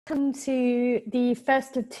Welcome to the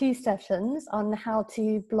first of two sessions on how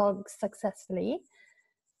to blog successfully.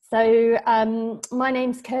 So my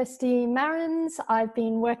name's Kirsty Marrins. I've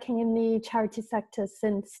been working in the charity sector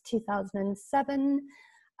since 2007,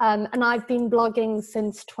 and I've been blogging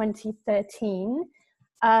since 2013.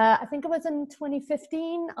 I think it was in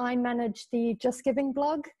 2015, I managed the Just Giving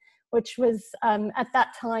blog, which was at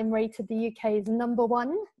that time rated the UK's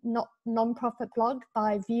 #1 non-profit blog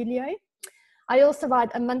by Viewleo. I also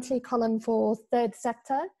write a monthly column for Third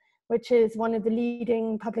Sector, which is one of the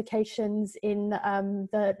leading publications in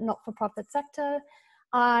the not-for-profit sector.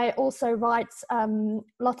 I also write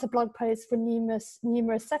lots of blog posts for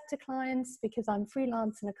numerous sector clients because I'm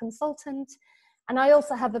freelance and a consultant. And I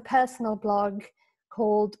also have a personal blog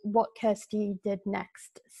called What Kirsty Did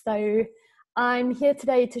Next. So I'm here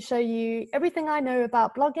today to show you everything I know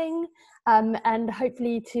about blogging and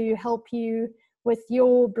hopefully to help you with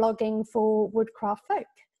your blogging for woodcraft folk.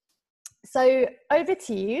 So over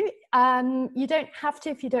to you. You don't have to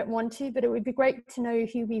if you don't want to, but it would be great to know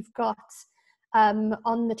who we've got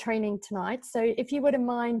on the training tonight. So if you wouldn't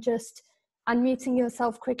mind just unmuting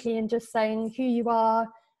yourself quickly and just saying who you are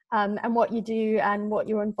and what you do and what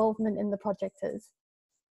your involvement in the project is.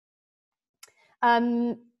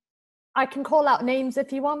 I can call out names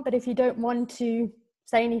if you want, but if you don't want to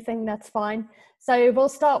say anything, that's fine. So we'll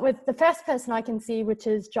start with the first person I can see, which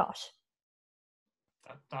is Josh.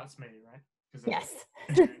 That's me, right? Yes.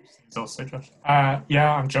 It's also Josh.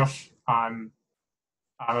 Yeah, I'm Josh. I'm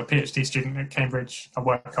a PhD student at Cambridge. I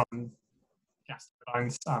work on gas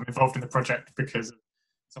turbines. I'm involved in the project because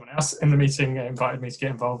someone else in the meeting invited me to get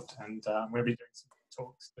involved, and I'm going to be doing some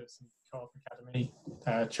talks to some Co-op Academy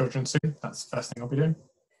children soon. That's the first thing I'll be doing.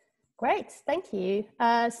 Great, thank you.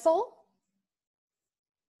 Saul?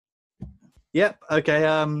 Yep. Okay.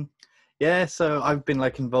 Yeah. So I've been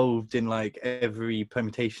involved in every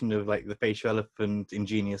permutation of the facial elephant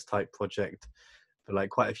ingenious type project for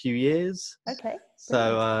quite a few years. Okay.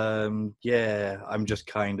 So yeah, I'm just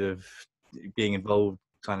kind of being involved,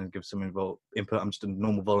 trying to give some input. I'm just a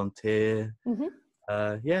normal volunteer.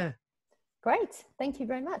 Mm-hmm. Yeah. Great. Thank you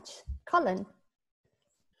very much. Colin?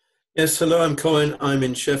 Yes, hello, I'm Colin. I'm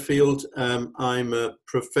in Sheffield. I'm a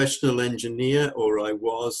professional engineer, or I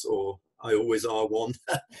was, or I always are one,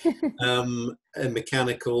 a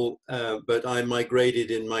mechanical, but I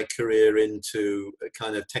migrated in my career into a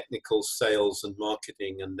kind of technical sales and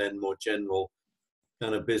marketing, and then more general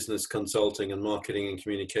kind of business consulting and marketing and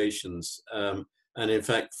communications. And in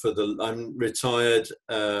fact, I'm retired,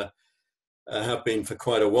 have been for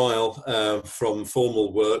quite a while from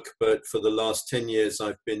formal work, but for the last 10 years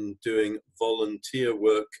I've been doing volunteer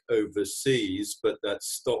work overseas, but that's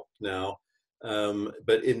stopped now.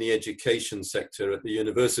 But in the education sector at the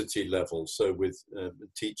university level, so with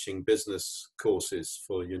teaching business courses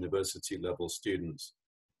for university level students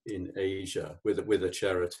in Asia with a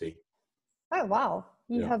charity. Oh, wow.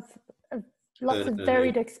 You have lots of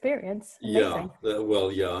varied experience. Amazing. Yeah,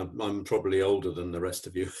 well, yeah, I'm probably older than the rest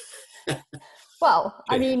of you. Well,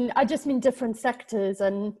 I mean, I just mean different sectors,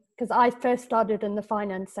 and because I first started in the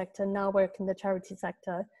finance sector, now work in the charity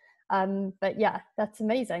sector. But yeah, that's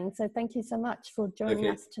amazing. So thank you so much for joining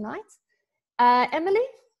us tonight. Emily?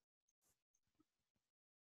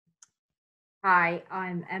 Hi,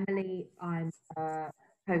 I'm Emily. I'm a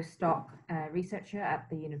postdoc researcher at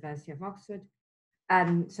the University of Oxford.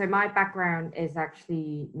 So my background is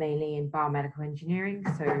actually mainly in biomedical engineering.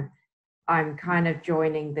 So I'm kind of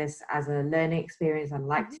joining this as a learning experience. I'd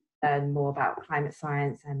like to learn more about climate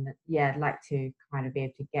science, and yeah, I'd like to kind of be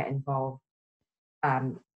able to get involved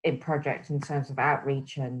in projects in terms of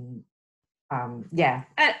outreach and yeah,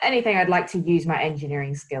 anything. I'd like to use my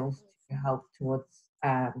engineering skills to help towards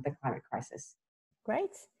the climate crisis.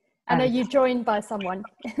 Great. And are you joined by someone?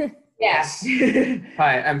 Yes.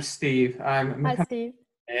 Hi, I'm Steve. I'm Hi, Steve.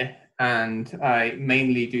 And I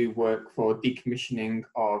mainly do work for decommissioning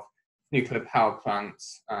of nuclear power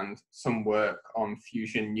plants and some work on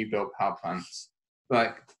fusion new build power plants.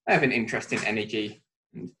 I have an interest in energy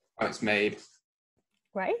and how it's made.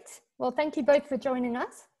 Great. Well, thank you both for joining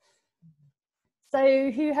us.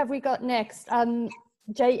 So who have we got next?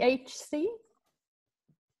 JHC?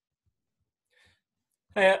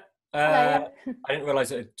 Hey, Hello. I didn't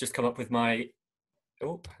realise it had just come up with my...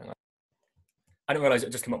 Oh, hang on. I didn't realise it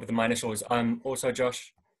had just come up with my initials. I'm also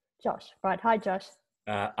Josh. Josh. Right. Hi, Josh.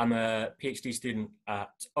 I'm a PhD student at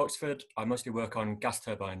Oxford. I mostly work on gas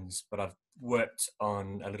turbines, but I've worked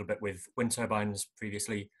on a little bit with wind turbines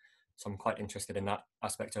previously, so I'm quite interested in that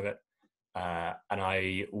aspect of it. And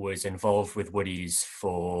I was involved with Woodies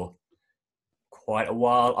for quite a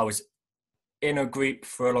while. I was in a group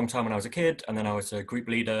for a long time when I was a kid, and then I was a group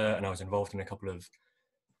leader, and I was involved in a couple of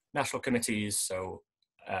national committees. So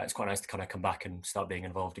it's quite nice to kind of come back and start being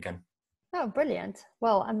involved again. Oh, brilliant.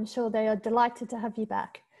 Well, I'm sure they are delighted to have you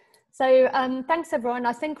back. So thanks, everyone.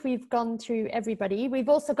 I think we've gone through everybody. We've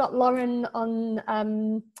also got Lauren on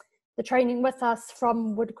the training with us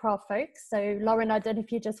from Woodcraft Folks. So Lauren, I don't know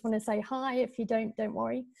if you just want to say hi. If you don't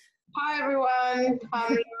worry. Hi everyone,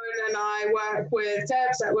 I'm Lauren and I work with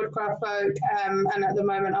devs at Woodcraft Folk, and at the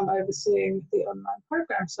moment I'm overseeing the online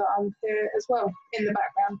program, so I'm here as well in the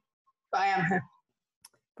background, but I am here.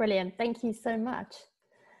 Brilliant, thank you so much.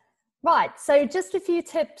 Right, so just a few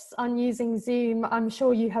tips on using Zoom. I'm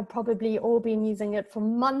sure you have probably all been using it for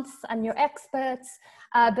months and you're experts,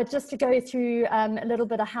 but just to go through a little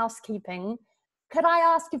bit of housekeeping, could I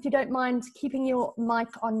ask if you don't mind keeping your mic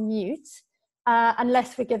on mute?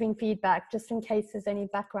 Unless we're giving feedback, just in case there's any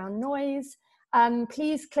background noise.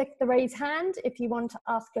 Please click the raise hand if you want to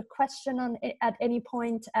ask a question at any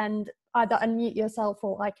point, and either unmute yourself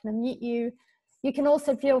or I can unmute you. You can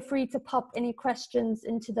also feel free to pop any questions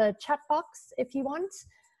into the chat box if you want,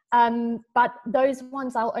 but those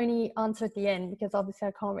ones I'll only answer at the end, because obviously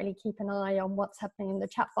I can't really keep an eye on what's happening in the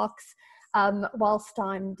chat box whilst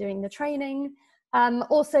I'm doing the training.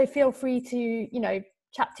 Also feel free to,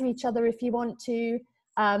 chat to each other if you want to,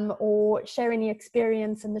 or share any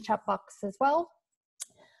experience in the chat box as well.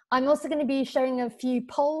 I'm also going to be sharing a few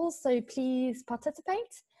polls, so please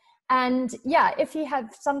participate. And yeah, if you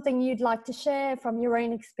have something you'd like to share from your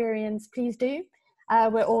own experience, please do.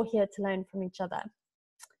 We're all here to learn from each other.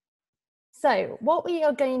 So what we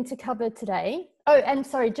are going to cover today, oh, and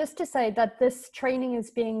sorry, just to say that this training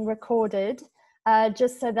is being recorded,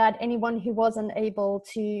 just so that anyone who wasn't able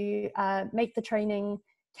to make the training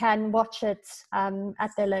can watch it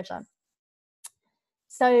at their leisure.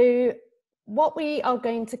 So what we are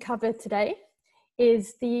going to cover today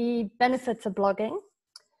is the benefits of blogging.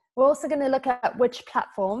 We're also going to look at which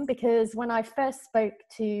platform, because when I first spoke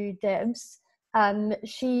to Debs,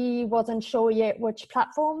 she wasn't sure yet which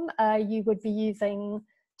platform you would be using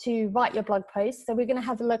to write your blog post. So we're going to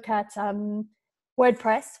have a look at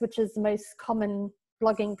WordPress, which is the most common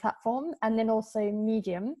blogging platform, and then also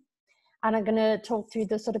Medium. And I'm going to talk through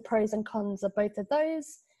the sort of pros and cons of both of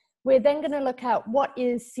those. We're then going to look at what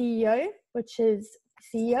is SEO, which is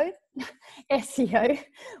SEO,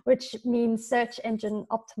 which means search engine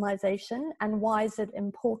optimization, and why is it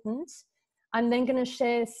important. I'm then going to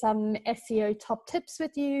share some SEO top tips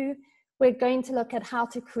with you. We're going to look at how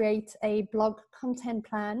to create a blog content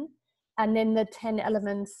plan, and then the 10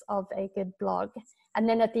 elements of a good blog. And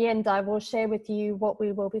then at the end, I will share with you what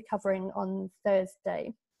we will be covering on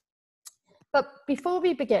Thursday. But before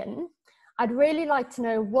we begin, I'd really like to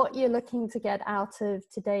know what you're looking to get out of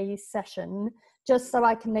today's session, just so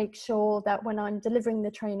I can make sure that when I'm delivering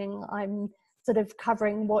the training, I'm sort of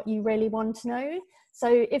covering what you really want to know.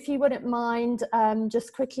 So if you wouldn't mind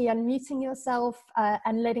just quickly unmuting yourself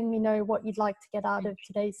and letting me know what you'd like to get out of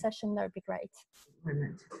today's session, that would be great.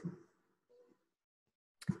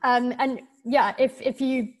 And yeah, if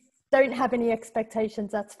you don't have any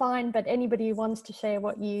expectations, that's fine. But anybody who wants to share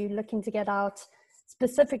what you're looking to get out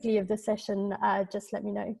specifically of the session, just let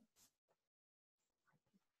me know.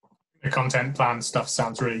 The content plan stuff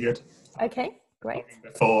sounds really good. Okay, great.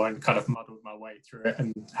 Before, and kind of muddled my way through it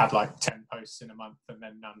and had like 10 posts in a month and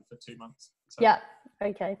then none for 2 months. So. Yeah,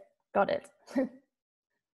 okay, got it.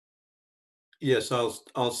 Yes,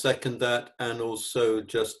 I'll second that, and also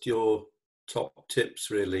just your top tips,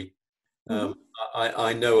 really.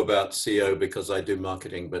 I know about SEO because I do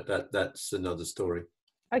marketing, but that's another story.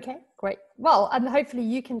 Okay, great. Well, and hopefully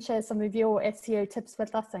you can share some of your SEO tips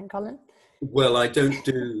with us then, Colin. Well, I don't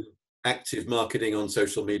do active marketing on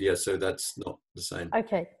social media, so that's not the same.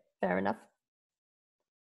 Okay, fair enough.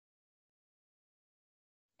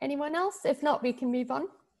 Anyone else? If not, we can move on.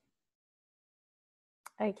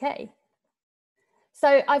 Okay.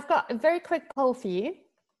 So I've got a very quick poll for you.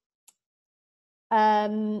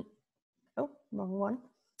 Oh, wrong one.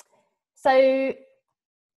 So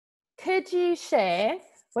could you share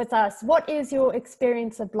with us, what is your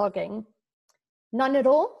experience of blogging? None at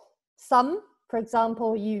all? Some? For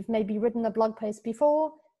example, you've maybe written a blog post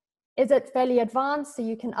before. Is it fairly advanced so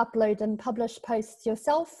you can upload and publish posts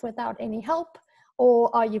yourself without any help? Or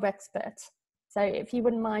are you expert? So if you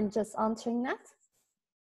wouldn't mind just answering that.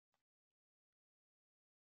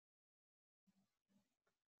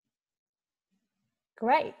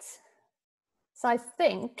 Great. So I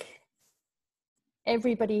think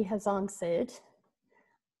everybody has answered.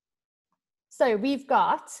 So we've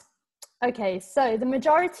got, okay, so the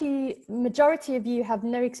majority of you have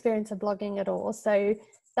no experience of blogging at all. So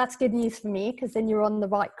that's good news for me, because then you're on the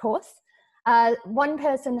right course. One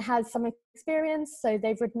person has some experience, so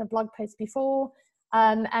they've written a blog post before,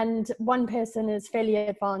 and one person is fairly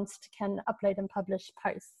advanced, can upload and publish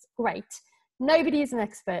posts. Great. Nobody's an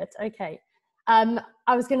expert. Okay.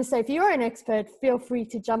 I was going to say, if you're an expert, feel free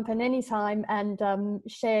to jump in anytime and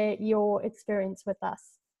share your experience with us.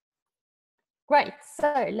 Great.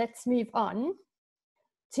 So let's move on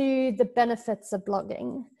to the benefits of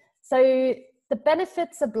blogging. So the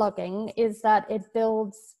benefits of blogging is that it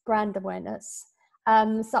builds brand awareness.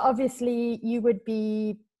 So obviously you would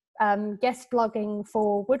be guest blogging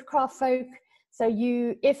for woodcraft folk. So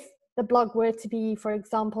if the blog were to be, for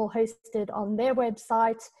example, hosted on their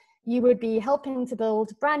website, you would be helping to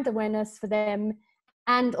build brand awareness for them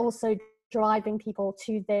and also driving people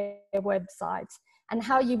to their website. And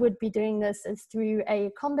how you would be doing this is through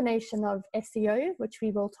a combination of SEO, which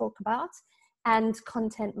we will talk about, and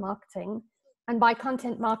content marketing. And by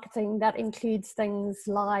content marketing, that includes things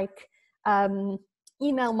like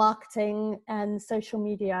email marketing and social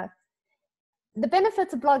media. The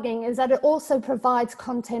benefit of blogging is that it also provides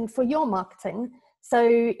content for your marketing. So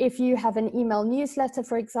if you have an email newsletter,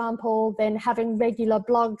 for example, then having regular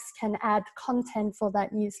blogs can add content for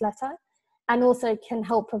that newsletter, and also can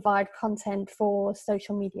help provide content for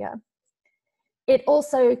social media. It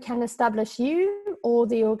also can establish you or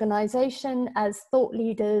the organization as thought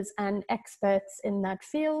leaders and experts in that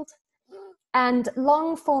field. And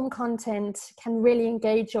long form content can really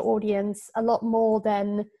engage your audience a lot more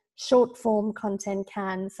than short form content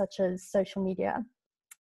can, such as social media.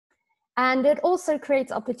 And it also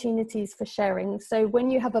creates opportunities for sharing. So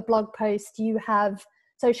when you have a blog post, you have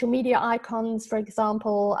social media icons, for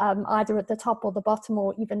example, either at the top or the bottom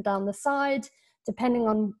or even down the side, depending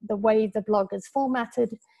on the way the blog is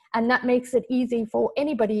formatted. And that makes it easy for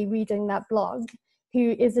anybody reading that blog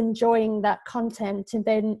who is enjoying that content to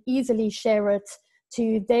then easily share it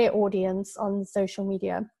to their audience on social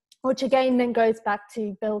media, which again then goes back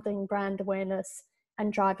to building brand awareness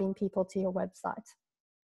and driving people to your website.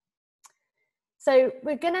 So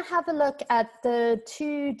we're going to have a look at the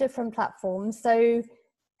two different platforms. So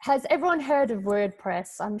has everyone heard of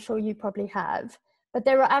WordPress? I'm sure you probably have, but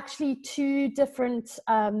there are actually two different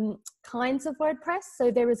kinds of WordPress. So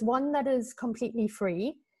there is one that is completely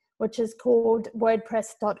free, which is called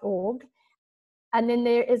wordpress.org. And then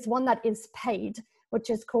there is one that is paid, which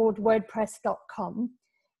is called wordpress.com.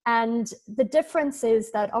 And the difference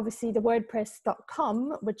is that obviously the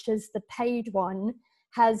wordpress.com, which is the paid one,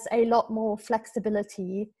 has a lot more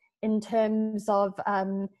flexibility in terms of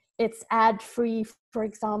it's ad-free, for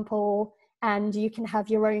example, and you can have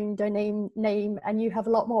your own domain name, and you have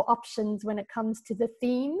a lot more options when it comes to the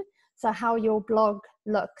theme, so how your blog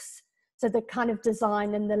looks, so the kind of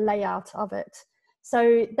design and the layout of it.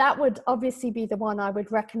 So that would obviously be the one I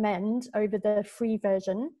would recommend over the free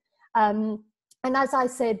version. And as I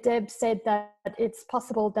said, Deb said that it's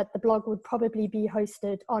possible that the blog would probably be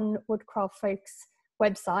hosted on Woodcraft Folks'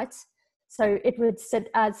 website. So it would sit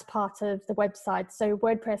as part of the website. So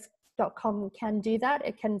WordPress.com can do that.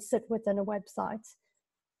 It can sit within a website.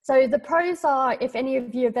 So the pros are, if any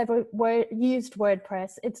of you have ever used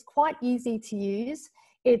WordPress, it's quite easy to use.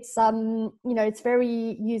 It's it's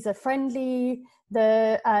very user friendly.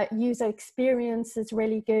 The user experience is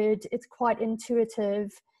really good. It's quite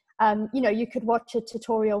intuitive. You could watch a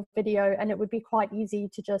tutorial video and it would be quite easy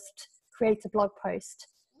to just create a blog post.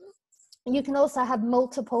 You can also have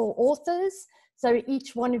multiple authors. So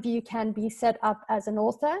each one of you can be set up as an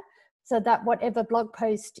author, so that whatever blog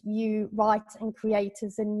post you write and create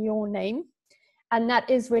is in your name. And that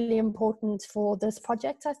is really important for this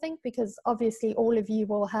project, I think, because obviously all of you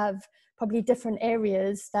will have probably different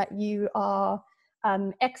areas that you are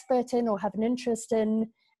expert in or have an interest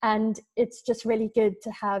in. And it's just really good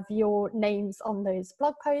to have your names on those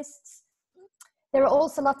blog posts. There are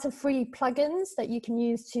also lots of free plugins that you can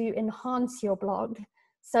use to enhance your blog.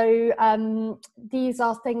 So these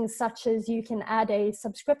are things such as you can add a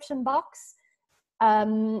subscription box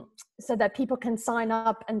so that people can sign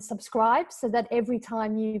up and subscribe, so that every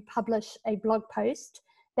time you publish a blog post,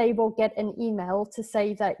 they will get an email to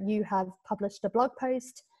say that you have published a blog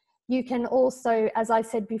post. You can also, as I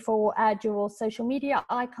said before, add your social media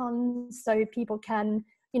icons so people can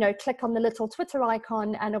click on the little Twitter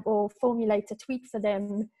icon and it will formulate a tweet for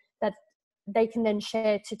them that they can then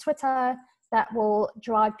share to Twitter that will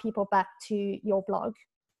drive people back to your blog.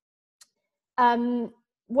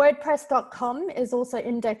 WordPress.com is also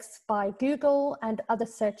indexed by Google and other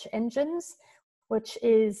search engines, which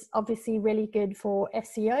is obviously really good for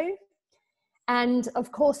SEO. And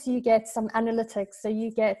of course you get some analytics. So you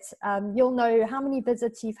get, you'll know how many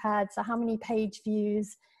visits you've had, so how many page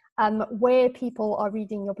views, where people are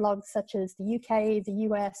reading your blog, such as the UK, the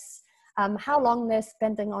US, how long they're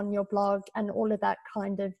spending on your blog, and all of that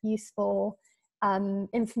kind of useful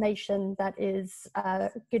information that is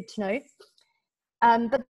good to know.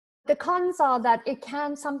 But the cons are that it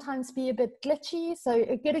can sometimes be a bit glitchy. So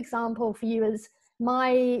a good example for you is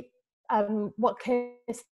my, what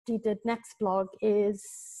Kirsty did next blog is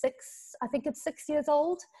I think it's 6 years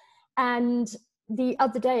old. And the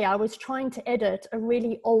other day I was trying to edit a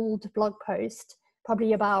really old blog post,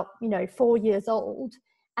 probably about, 4 years old.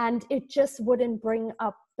 And it just wouldn't bring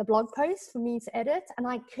up the blog post for me to edit. And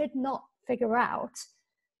I could not figure out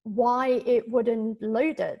why it wouldn't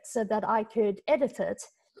load it so that I could edit it.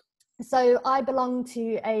 So I belong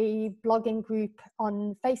to a blogging group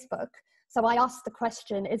on Facebook. So I asked the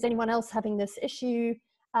question, is anyone else having this issue?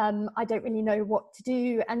 I don't really know what to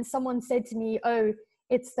do. And someone said to me, oh,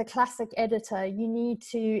 it's the Classic Editor. You need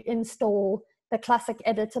to install the Classic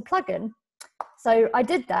Editor plugin. So I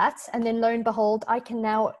did that, and then lo and behold, I can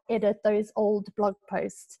now edit those old blog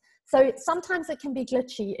posts. So sometimes it can be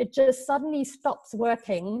glitchy. It just suddenly stops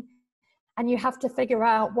working, and you have to figure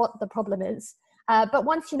out what the problem is. But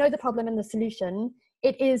once you know the problem and the solution,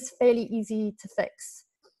 it is fairly easy to fix.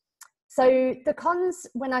 So the cons,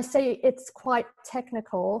 when I say it's quite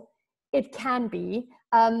technical, it can be.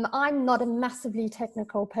 I'm not a massively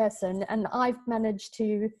technical person, and I've managed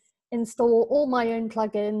to install all my own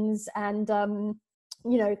plugins and,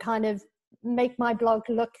 kind of make my blog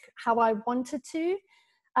look how I wanted to.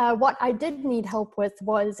 What I did need help with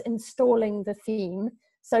was installing the theme.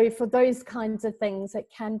 So for those kinds of things, it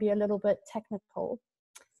can be a little bit technical.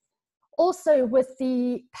 Also, with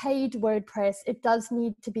the paid WordPress, it does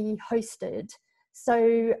need to be hosted.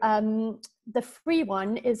 So the free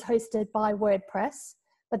one is hosted by WordPress,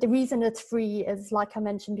 but the reason it's free is, like I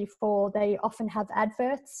mentioned before, they often have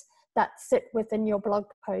adverts that sit within your blog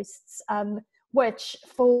posts, which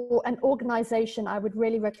for an organization, I would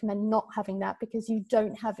really recommend not having that, because you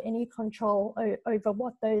don't have any control over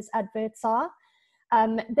what those adverts are.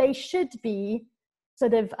 They should be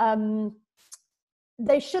sort of,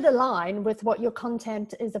 they should align with what your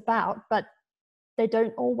content is about, but they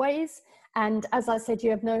don't always. And as I said, you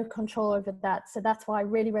have no control over that. So that's why I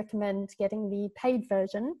really recommend getting the paid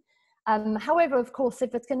version. However, of course,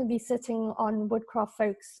 if it's going to be sitting on Woodcraft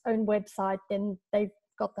Folks' own website, then they've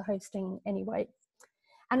got the hosting anyway.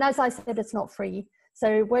 And as I said, it's not free.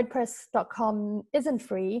 So WordPress.com isn't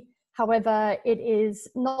free. However, it is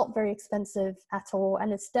not very expensive at all.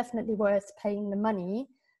 And it's definitely worth paying the money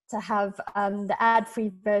to have the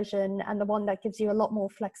ad-free version, and the one that gives you a lot more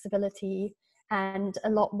flexibility and a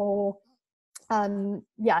lot more,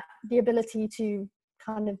 the ability to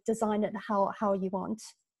kind of design it how you want.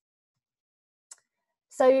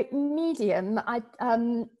 So Medium,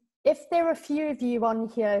 if there are a few of you on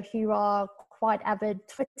here who are quite avid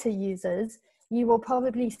Twitter users, you will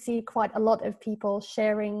probably see quite a lot of people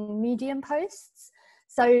sharing Medium posts.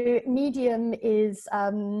 So Medium is,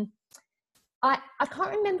 I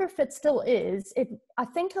can't remember if it still is. I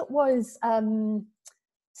think it was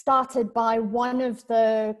started by one of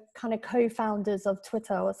the kind of co-founders of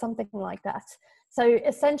Twitter or something like that. So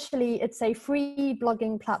essentially it's a free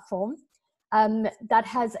blogging platform that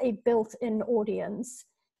has a built-in audience.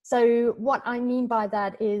 So what I mean by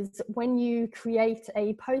that is when you create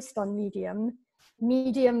a post on Medium,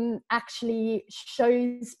 Medium actually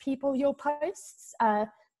shows people your posts.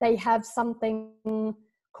 They have something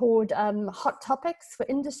called hot topics for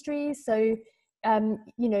industry. So,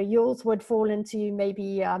 yours would fall into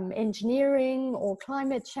maybe engineering or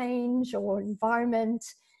climate change or environment.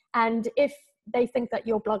 And if they think that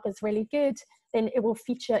your blog is really good, then it will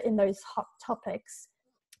feature in those hot topics.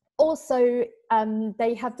 Also,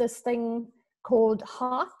 they have this thing called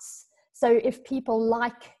hearts. So if people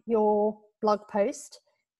like your blog post,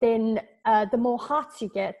 then the more hearts you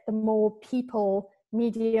get, the more people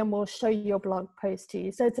Medium will show your blog post to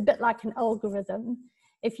you. So it's a bit like an algorithm.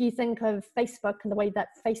 If you think of Facebook and the way that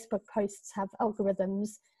Facebook posts have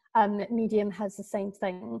algorithms, Medium has the same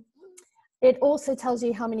thing. It also tells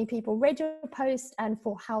you how many people read your post and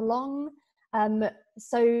for how long. And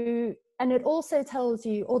it also tells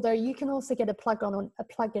you, although you can also get a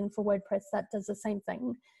plugin for WordPress that does the same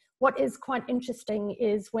thing. What is quite interesting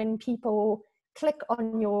is when people click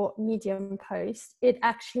on your Medium post, it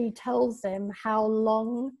actually tells them how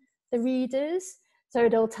long the read is. So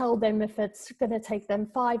it'll tell them if it's going to take them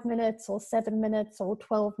 5 minutes or 7 minutes or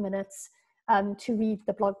 12 minutes to read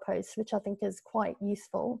the blog post, which I think is quite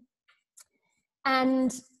useful.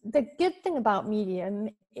 And the good thing about Medium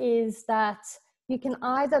is that you can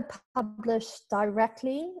either publish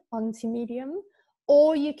directly onto Medium,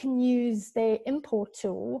 or you can use their import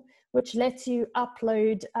tool, which lets you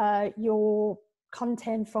upload your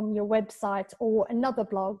content from your website or another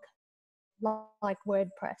blog like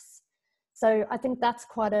WordPress. So I think that's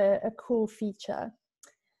quite a cool feature.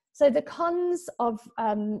 So the cons of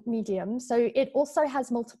Medium, so it also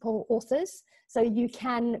has multiple authors. So you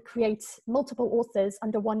can create multiple authors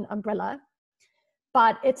under one umbrella,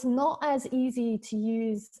 but it's not as easy to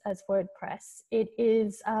use as WordPress. It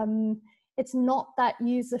is, it's not that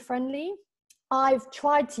user-friendly. I've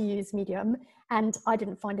tried to use Medium and I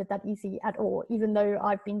didn't find it that easy at all, even though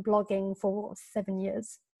I've been blogging for 7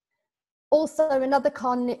 years. Also, another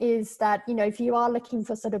con is that, you know, if you are looking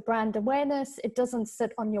for sort of brand awareness, it doesn't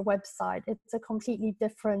sit on your website. It's a completely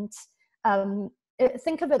different,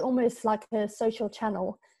 think of it almost like a social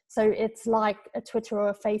channel. So it's like a Twitter or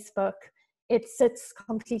a Facebook. It sits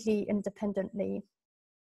completely independently.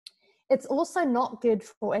 It's also not good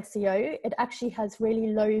for SEO. It actually has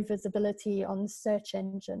really low visibility on search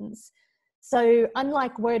engines. So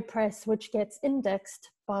unlike WordPress, which gets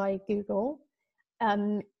indexed by Google,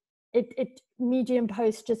 Medium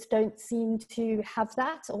posts just don't seem to have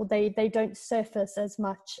that, or they don't surface as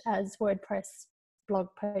much as WordPress blog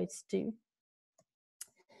posts do.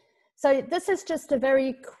 So this is just a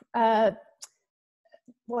very,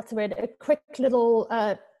 what's the word, a quick little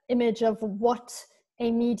image of what a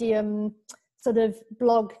Medium sort of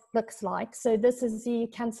blog looks like. So this is the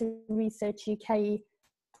Cancer Research UK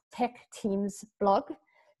tech team's blog.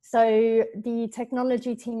 So the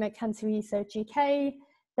technology team at Cancer Research UK,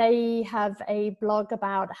 they have a blog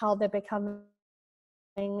about how they're becoming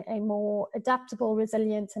a more adaptable,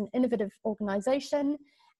 resilient, and innovative organization,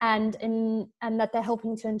 and that they're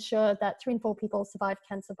helping to ensure that 3 in 4 people survive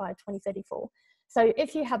cancer by 2034. So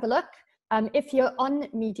if you have a look, if you're on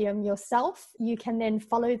Medium yourself, you can then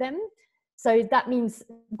follow them. So that means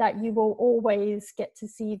that you will always get to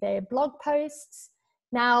see their blog posts.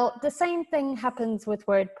 Now, the same thing happens with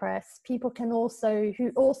WordPress. People can also,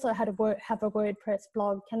 who also have a WordPress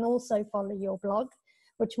blog, can also follow your blog,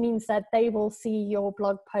 which means that they will see your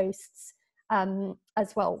blog posts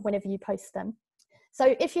as well whenever you post them.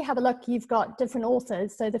 So if you have a look, you've got different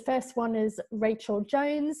authors. So the first one is Rachel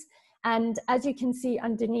Jones. And as you can see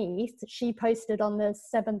underneath, she posted on the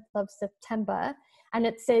 7th of September, and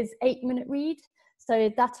it says 8-minute read.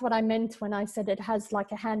 So that's what I meant when I said it has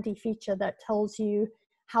like a handy feature that tells you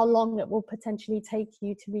how long it will potentially take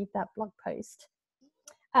you to read that blog post.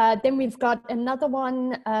 Then we've got another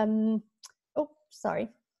one.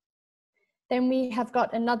 Then we have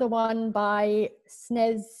got another one by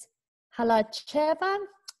Snez Halacheva,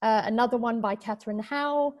 another one by Catherine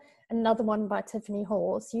Howe, another one by Tiffany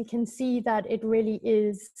Hall. So you can see that it really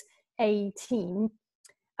is a team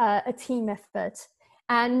effort.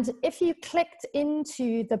 And if you clicked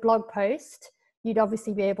into the blog post, you'd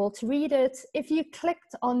obviously be able to read it. If you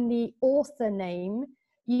clicked on the author name,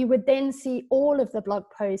 you would then see all of the blog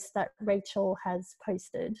posts that Rachel has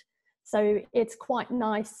posted. So it's quite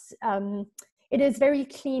nice. It is very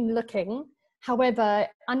clean looking. However,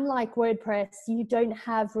 unlike WordPress, you don't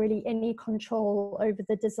have really any control over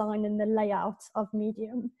the design and the layout of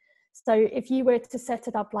Medium. So if you were to set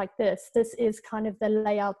it up like this, this is kind of the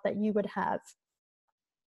layout that you would have.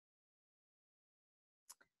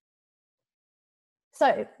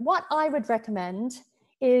 So what I would recommend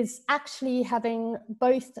is actually having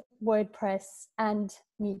both WordPress and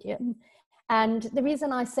Medium. And the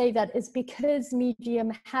reason I say that is because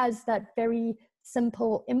Medium has that very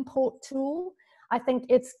simple import tool. I think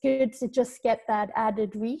it's good to just get that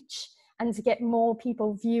added reach and to get more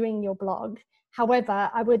people viewing your blog. However,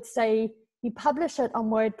 I would say you publish it on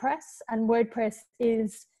WordPress, and WordPress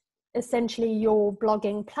is essentially your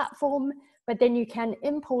blogging platform, but then you can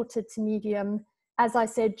import it to Medium, as I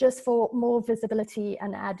said, just for more visibility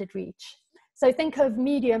and added reach. So think of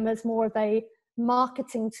Medium as more of a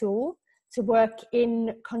marketing tool to work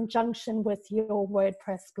in conjunction with your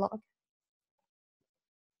WordPress blog.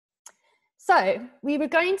 So we were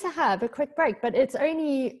going to have a quick break, but it's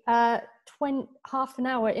only half an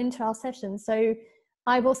hour into our session. So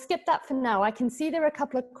I will skip that for now. I can see there are a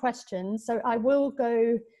couple of questions. So I will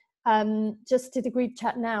go just to the group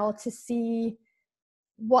chat now to see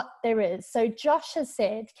what there is. So Josh has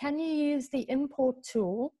said, can you use the import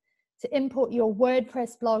tool to import your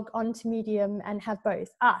WordPress blog onto Medium and have both?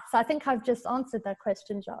 So I think I've just answered that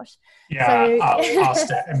question, Josh. Yeah, so, I asked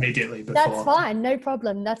it immediately before. That's fine, no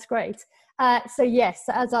problem, that's great. So yes,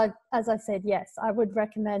 as I said, yes, I would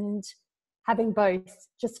recommend having both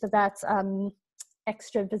just for that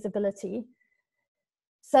extra visibility.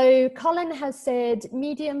 So Colin has said,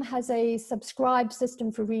 Medium has a subscribe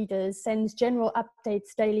system for readers, sends general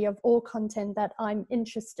updates daily of all content that I'm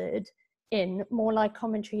interested in, more like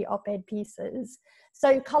commentary op-ed pieces.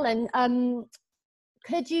 So Colin,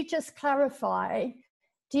 could you just clarify,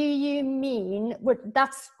 do you mean,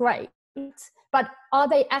 that's great, but are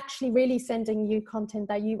they actually really sending you content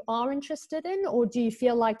that you are interested in, or do you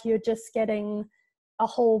feel like you're just getting a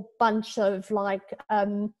whole bunch of like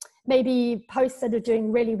maybe posts that are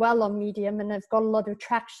doing really well on Medium and have got a lot of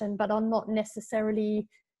traction but are not necessarily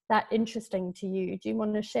that interesting to you? Do you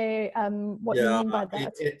want to share what you mean by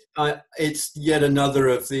that? It's yet another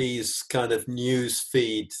of these kind of news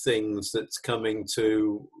feed things that's coming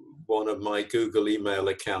to one of my Google email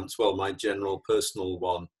accounts, well, my general personal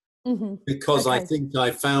one, because I think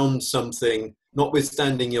I found something,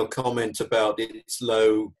 notwithstanding your comment about its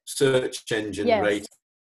low search engine rate.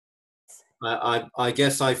 I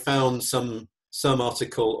guess I found some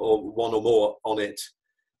article or one or more on it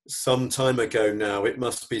some time ago now. It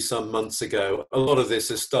must be some months ago. A lot of this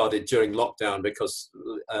has started during lockdown because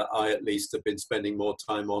I at least have been spending more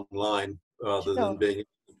time online rather than being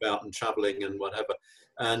about and traveling and whatever.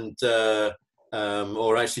 And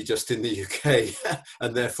or actually just in the UK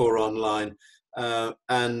and therefore online.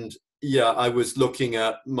 And yeah, I was looking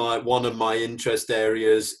at one of my interest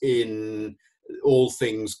areas in all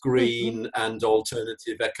things green and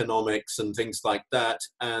alternative economics and things like that.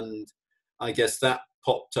 And I guess that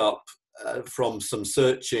popped up from some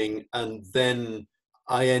searching, and then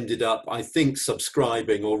I ended up, I think,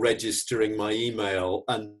 subscribing or registering my email,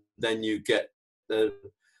 and then you get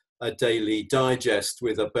a daily digest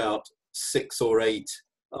with about 6 or 8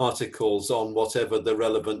 articles on whatever the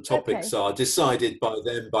relevant topics are, decided by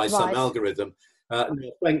them by some algorithm.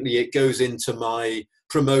 Frankly, it goes into my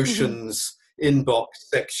promotions inbox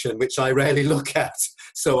section, which I rarely look at,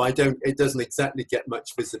 so it doesn't exactly get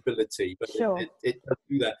much visibility, but it does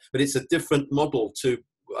do that. But it's a different model to,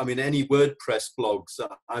 I mean, any WordPress blogs.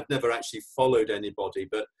 I've never actually followed anybody,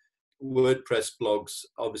 but WordPress blogs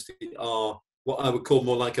obviously are what I would call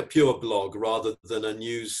more like a pure blog rather than a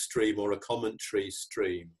news stream or a commentary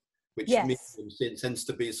stream, which Medium tends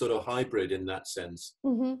to be sort of hybrid in that sense.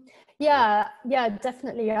 Yeah,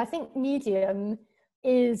 definitely. I think Medium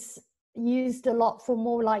is used a lot for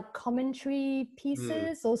more like commentary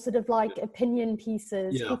pieces or sort of like opinion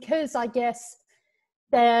pieces, because I guess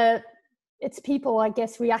it's people, I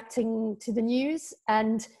guess, reacting to the news,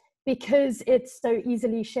 and because it's so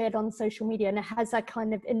easily shared on social media and it has that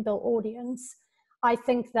kind of inbuilt audience, I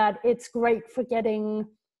think that it's great for getting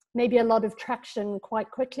maybe a lot of traction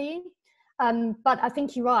quite quickly. But I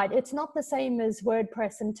think you're right, it's not the same as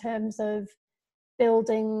WordPress in terms of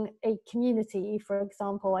building a community, for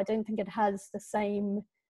example. I don't think it has the same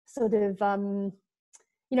sort of,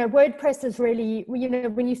 WordPress is really,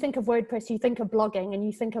 when you think of WordPress, you think of blogging and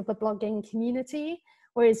you think of the blogging community,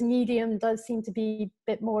 whereas Medium does seem to be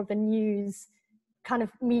a bit more of a news kind of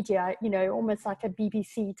media, almost like a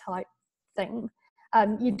BBC type thing.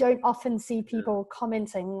 You don't often see people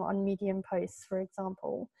commenting on Medium posts, for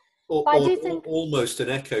example. I do think almost an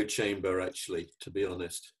echo chamber, actually, to be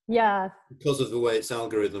honest. Yeah. Because of the way its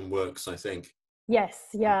algorithm works, I think. Yes,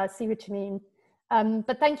 I see what you mean.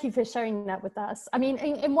 But thank you for sharing that with us. I mean,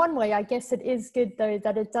 in one way, I guess it is good, though,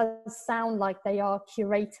 that it does sound like they are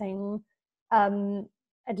curating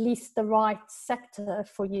at least the right sector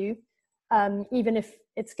for you, even if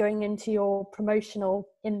it's going into your promotional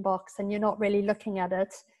inbox and you're not really looking at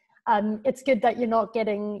it. It's good that you're not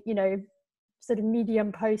getting, sort of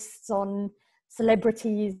Medium posts on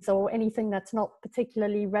celebrities or anything that's not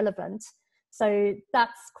particularly relevant. So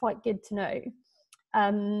that's quite good to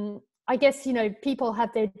know. I guess, people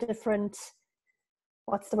have their different,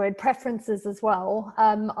 preferences as well.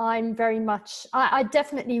 I'm very much, I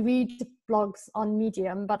definitely read blogs on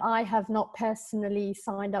Medium, but I have not personally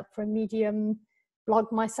signed up for a Medium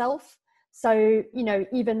blog myself. So,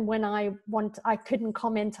 even when I couldn't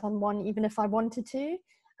comment on one, even if I wanted to.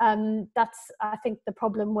 That's, I think, the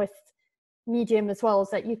problem with Medium as well, is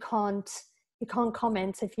that you can't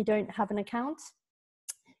comment if you don't have an account.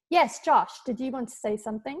 Yes, Josh, did you want to say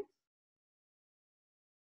something?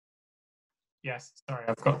 Yes, sorry,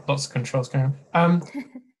 I've got lots of controls going on. You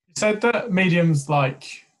said that Medium's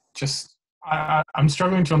like just, I'm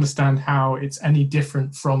struggling to understand how it's any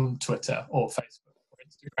different from Twitter or Facebook or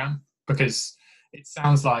Instagram, because it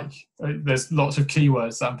sounds like there's lots of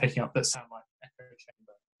keywords that I'm picking up that sound like echo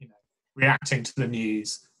chamber, reacting to the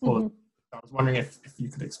news. I was wondering if you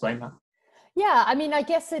could explain that. Yeah, I mean, I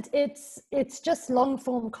guess it's just long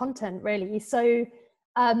form content, really. So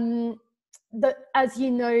as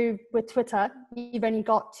you know, with Twitter, you've only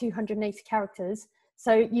got 280 characters.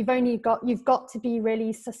 So you've got to be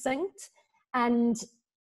really succinct. And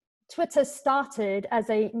Twitter started as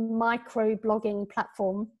a micro blogging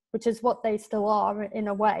platform, which is what they still are in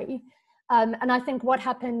a way. And I think what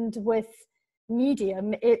happened with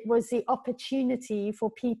Medium, it was the opportunity for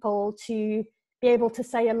people to be able to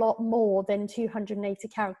say a lot more than 280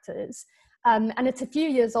 characters. And it's a few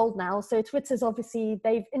years old now. So Twitter's obviously,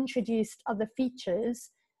 they've introduced other features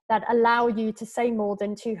that allow you to say more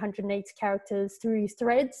than 280 characters through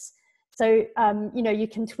threads. So, you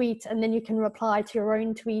can tweet and then you can reply to your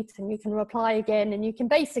own tweet and you can reply again. And you can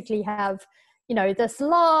basically have, this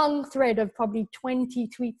long thread of probably 20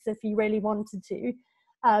 tweets if you really wanted to.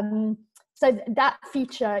 So that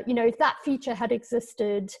feature, if that feature had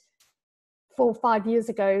existed 4 or 5 years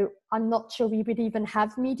ago, I'm not sure we would even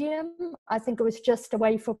have Medium. I think it was just a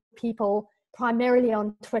way for people primarily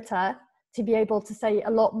on Twitter to be able to say a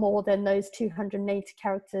lot more than those 280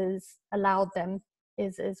 characters allowed them,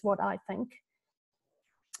 is what I think.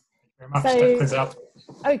 Thank you very much. So,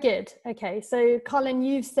 oh, good. Okay. So Colin,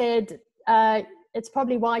 you've said it's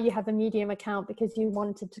probably why you have a Medium account, because you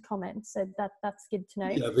wanted to comment. So that's good to know.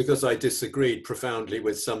 Yeah, because I disagreed profoundly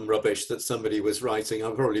with some rubbish that somebody was writing.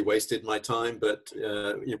 I've probably wasted my time, but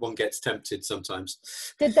one gets tempted sometimes.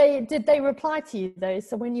 Did they reply to you though?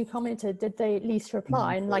 So when you commented, did they at least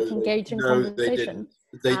reply and engage in conversation?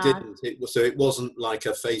 They didn't. It wasn't like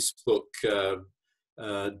a Facebook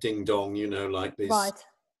ding dong, like these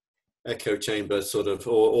echo chamber sort of,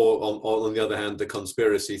 or on the other hand, the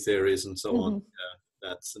conspiracy theories and so on. Yeah,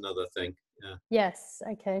 that's another thing. Yeah. Yes.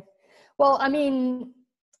 Okay. Well, I mean,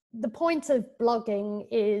 the point of blogging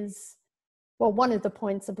is, one of the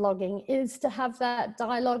points of blogging is to have that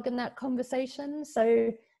dialogue and that conversation.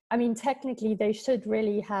 So, I mean, technically they should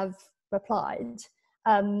really have replied.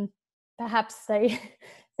 Perhaps they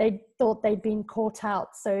thought they'd been caught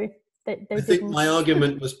out. So I think my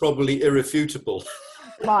argument was probably irrefutable.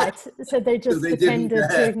 Right, so they just pretended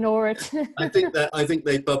to ignore it. I think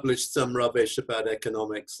they published some rubbish about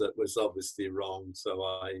economics that was obviously wrong. So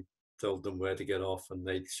I told them where to get off, and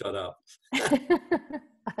they shut up.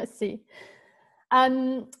 I see.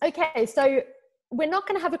 Okay, so we're not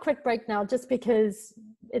going to have a quick break now, just because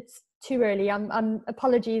it's too early.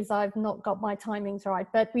 Apologies, I've not got my timings right,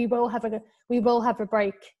 but we will have a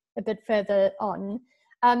break a bit further on.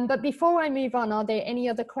 But before I move on, are there any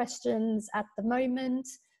other questions at the moment,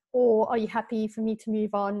 or are you happy for me to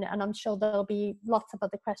move on? And I'm sure there'll be lots of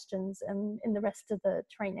other questions in the rest of the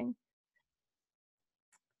training.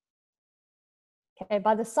 Okay,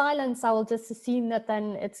 by the silence, I will just assume that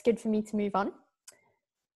then it's good for me to move on.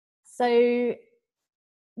 So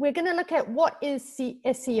we're going to look at what is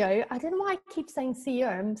SEO. I don't know why I keep saying CEO.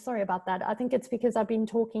 I'm sorry about that. I think it's because I've been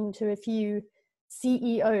talking to a few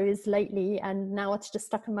CEOs lately, and now it's just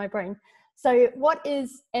stuck in my brain. So what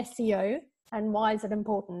is SEO and why is it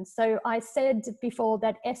important? So I said before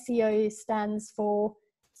that SEO stands for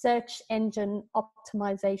search engine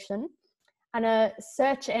optimization, and a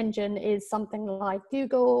search engine is something like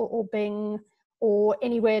Google or Bing or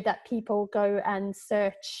anywhere that people go and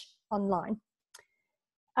search online,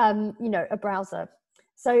 a browser.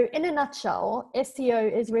 So in a nutshell,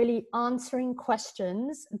 SEO is really answering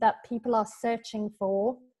questions that people are searching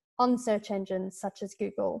for on search engines such as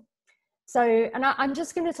Google. So, and I'm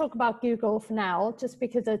just going to talk about Google for now, just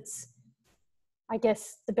because it's, I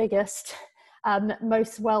guess, the biggest,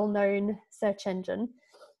 most well-known search engine.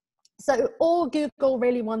 So all Google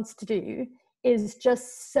really wants to do is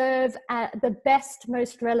just serve the best,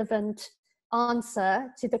 most relevant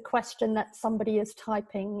answer to the question that somebody is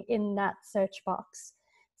typing in that search box.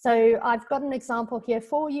 So I've got an example here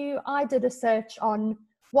for you. I did a search on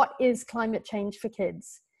what is climate change for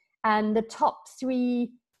kids, and the top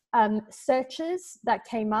 3 searches that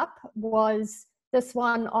came up was this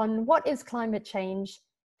one on what is climate change,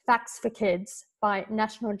 facts for kids by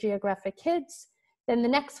National Geographic Kids. Then the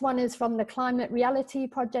next one is from the Climate Reality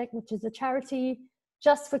Project, which is a charity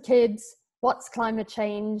just for kids. What's climate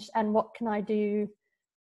change and what can I do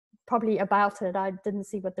probably about it? I didn't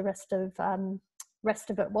see what the rest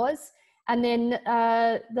of it was. And then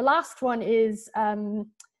the last one is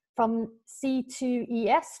from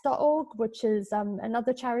c2es.org, which is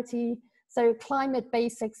another charity. So Climate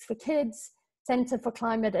Basics for Kids, Center for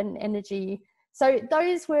Climate and Energy. So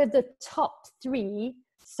those were the top 3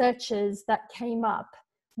 searches that came up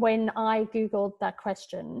when I Googled that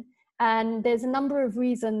question. And there's a number of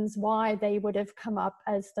reasons why they would have come up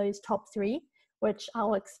as those top 3, which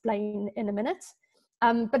I'll explain in a minute.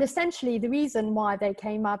 But essentially the reason why they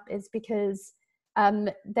came up is because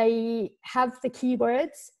they have the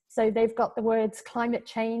keywords. So they've got the words climate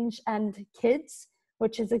change and kids,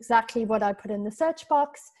 which is exactly what I put in the search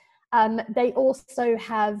box. They also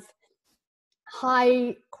have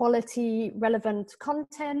high quality relevant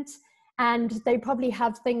content, and they probably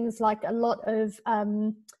have things like a lot of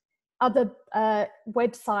other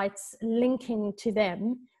websites linking to them,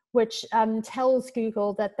 which tells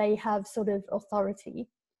Google that they have sort of authority.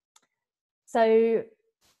 So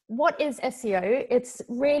what is SEO? It's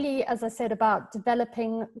really, as I said, about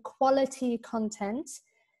developing quality content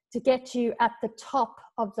to get you at the top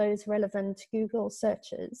of those relevant Google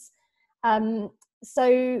searches.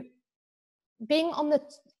 So being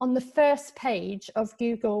on the first page of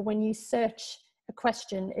Google when you search a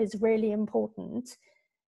question is really important,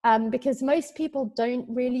 because most people don't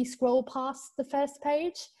really scroll past the first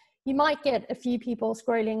page. You might get a few people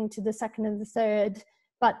scrolling to the second and the third,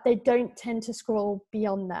 but they don't tend to scroll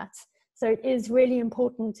beyond that. So it is really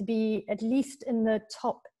important to be at least in the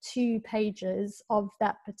top 2 pages of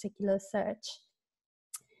that particular search.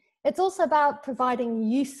 It's also about providing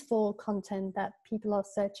useful content that people are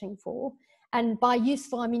searching for. And by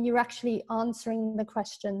useful, I mean you're actually answering the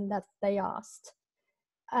question that they asked.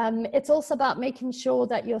 It's also about making sure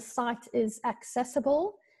that your site is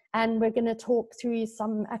accessible. And we're going to talk through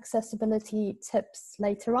some accessibility tips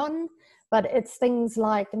later on. But it's things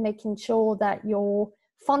like making sure that your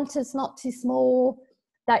font is not too small,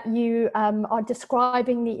 that you are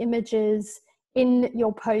describing the images in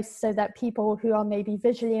your posts so that people who are maybe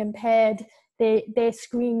visually impaired, their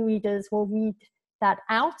screen readers will read that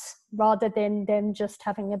out rather than them just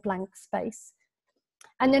having a blank space.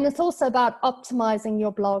 And then it's also about optimizing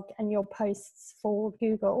your blog and your posts for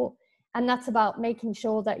Google. And that's about making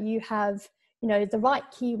sure that you have, you know, the right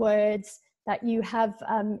keywords, that you have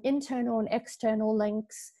internal and external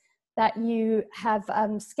links, that you have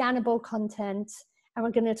scannable content. And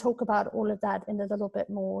we're going to talk about all of that in a little bit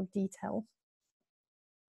more detail.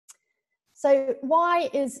 So why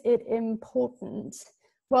is it important?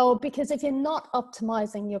 Well, because if you're not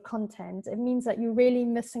optimizing your content, it means that you're really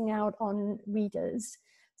missing out on readers.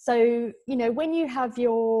 So, you know, when you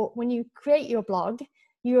create your blog,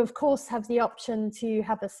 you of course have the option to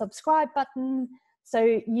have a subscribe button,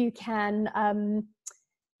 so you can,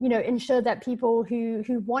 you know, ensure that people who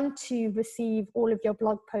want to receive all of your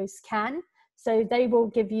blog posts can. So they will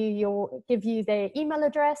give you their email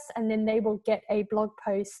address, and then they will get a blog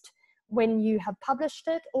post when you have published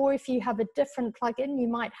it. Or if you have a different plugin, you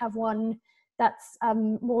might have one that's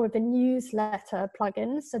more of a newsletter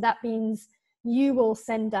plugin. So that means you will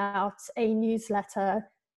send out a newsletter,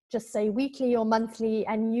 just say weekly or monthly,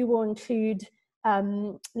 and you will include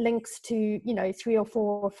links to, you know, 3 or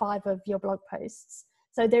 4 or 5 of your blog posts.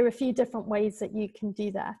 So there are a few different ways that you can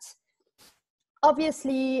do that.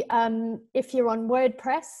 Obviously, if you're on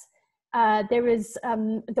WordPress, there is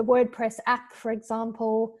the WordPress app, for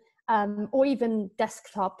example, or even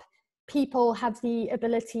desktop. People have the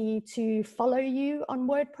ability to follow you on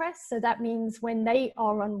WordPress. So that means when they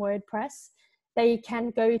are on WordPress, they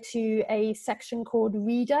can go to a section called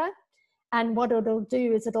Reader. And what it'll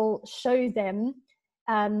do is it'll show them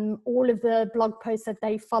all of the blog posts that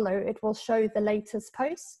they follow. It will show the latest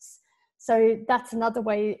posts. So that's another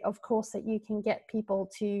way, of course, that you can get people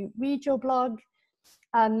to read your blog.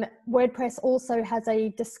 WordPress also has a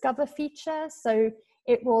discover feature. So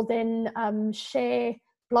it will then share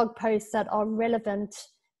blog posts that are relevant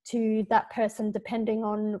to that person, depending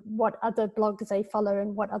on what other blogs they follow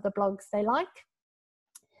and what other blogs they like.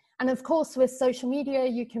 And of course, with social media,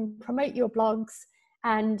 you can promote your blogs,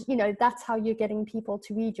 and, you know, that's how you're getting people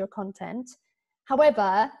to read your content.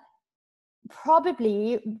 However,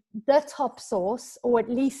 probably the top source, or at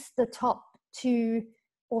least the top 2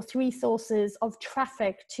 or 3 sources of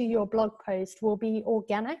traffic to your blog post will be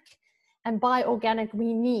organic. And by organic,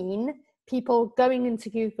 we mean people going into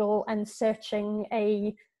Google and searching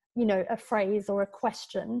a phrase or a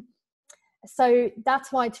question. So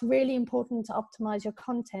that's why it's really important to optimize your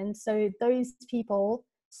content. So those people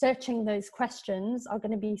searching those questions are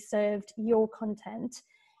going to be served your content.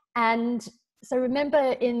 And so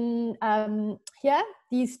remember in here,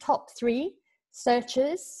 these top 3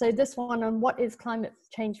 searches. So this one on what is climate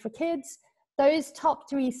change for kids, those top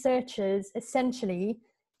 3 searches, essentially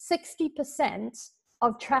 60%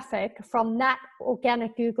 of traffic from that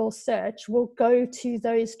organic Google search will go to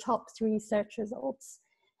those top 3 search results.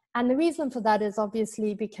 And the reason for that is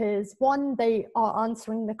obviously because, one, they are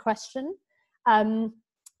answering the question.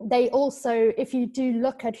 They also, if you do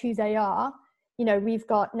look at who they are, you know, we've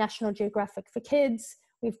got National Geographic for Kids,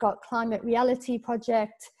 we've got Climate Reality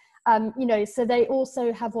Project, you know, so they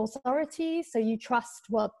also have authority, so you trust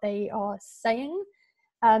what they are saying.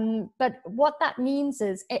 But what that means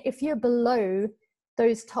is if you're below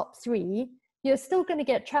those top 3, you're still going to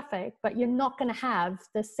get traffic, but you're not going to have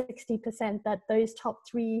the 60% that those top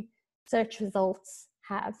 3 search results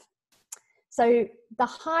have. So the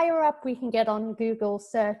higher up we can get on Google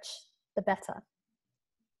search, the better.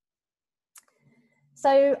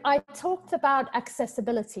 So I talked about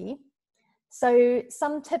accessibility. So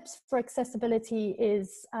some tips for accessibility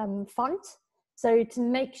is font. So to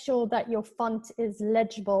make sure that your font is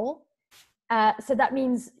legible. So that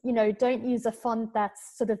means, you know, don't use a font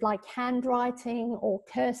that's sort of like handwriting or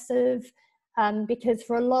cursive, because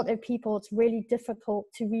for a lot of people, it's really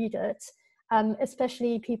difficult to read it,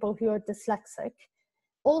 especially people who are dyslexic.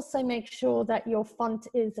 Also make sure that your font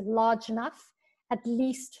is large enough, at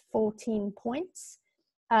least 14 points,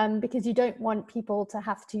 because you don't want people to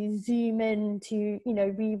have to zoom in to, you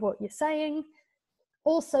know, read what you're saying.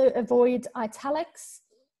 Also avoid italics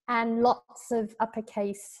and lots of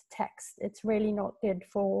uppercase text. It's really not good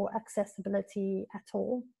for accessibility at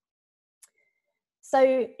all.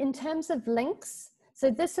 So in terms of links, so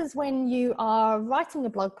this is when you are writing a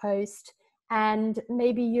blog post and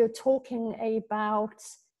maybe you're talking about,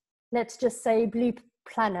 let's just say Blue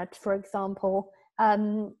Planet, for example.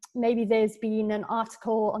 Maybe there's been an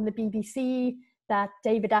article on the BBC that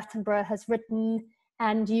David Attenborough has written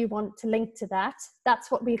and you want to link to that. That's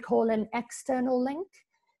what we call an external link.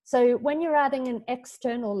 So when you're adding an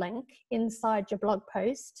external link inside your blog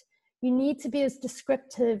post, you need to be as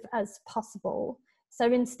descriptive as possible.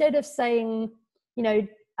 So instead of saying, you know,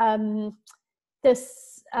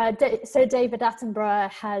 so David Attenborough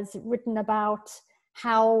has written about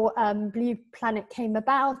how Blue Planet came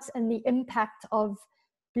about and the impact of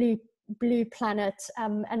Blue Planet,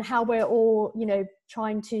 and how we're all, you know,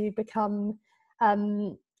 trying to become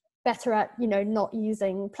better at, you know, not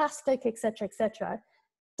using plastic, etc., etc.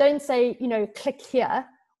 Don't say, you know, click here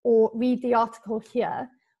or read the article here.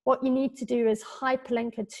 What you need to do is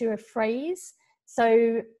hyperlink it to a phrase.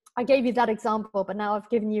 So I gave you that example, but now I've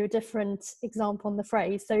given you a different example on the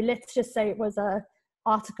phrase. So let's just say it was an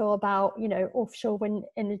article about, you know, offshore wind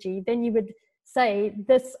energy. Then you would say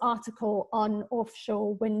this article on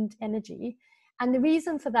offshore wind energy. And the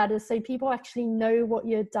reason for that is so people actually know what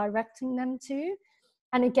you're directing them to.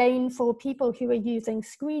 And again, for people who are using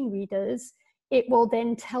screen readers, it will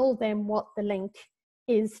then tell them what the link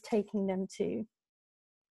is taking them to.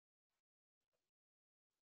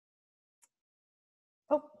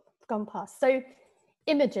 Oh, gone past. So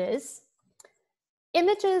images.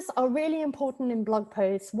 Images are really important in blog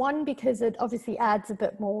posts. One, because it obviously adds a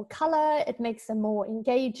bit more color, it makes them more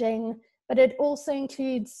engaging, but it also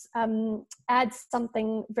includes, adds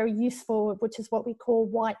something very useful, which is what we call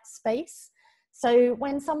white space. So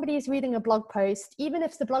when somebody is reading a blog post, even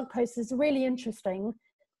if the blog post is really interesting,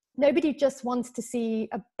 nobody just wants to see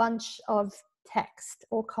a bunch of text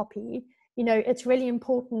or copy. You know, it's really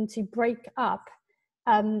important to break up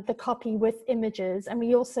the copy with images, and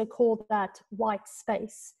we also call that white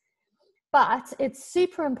space. But it's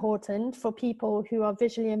super important for people who are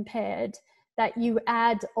visually impaired that you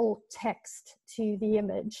add alt text to the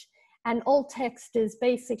image. And alt text is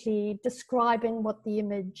basically describing what the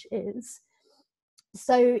image is.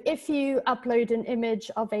 So if you upload an image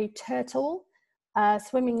of a turtle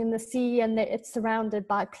swimming in the sea and it's surrounded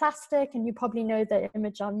by plastic, and you probably know the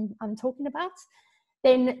image I'm talking about,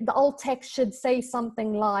 then the alt text should say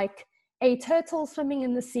something like, a turtle swimming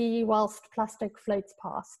in the sea whilst plastic floats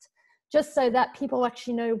past, just so that people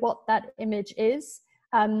actually know what that image is.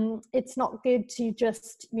 It's not good to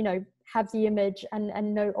just, you know, have the image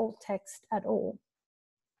and no alt text at all.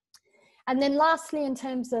 And then lastly, in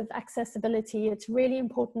terms of accessibility, it's really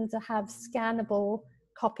important to have scannable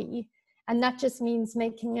copy. And that just means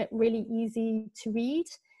making it really easy to read.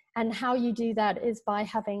 And how you do that is by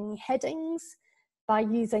having headings, by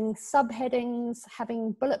using subheadings,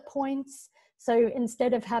 having bullet points. So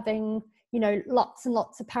instead of having, you know, lots and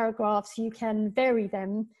lots of paragraphs, you can vary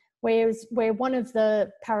them, where one of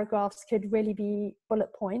the paragraphs could really be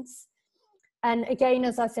bullet points. And again,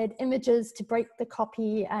 as I said, images to break the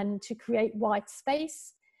copy and to create white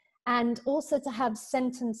space, and also to have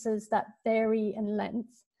sentences that vary in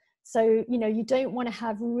length. So, you know, you don't want to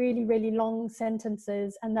have really, really long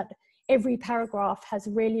sentences and that every paragraph has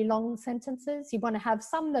really long sentences. You want to have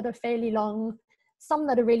some that are fairly long, some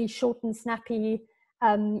that are really short and snappy,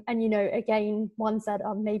 and, you know, again, ones that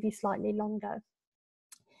are maybe slightly longer.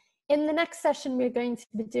 In the next session, we're going to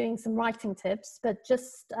be doing some writing tips, but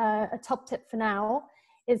just a top tip for now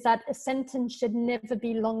is that a sentence should never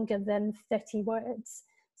be longer than 30 words.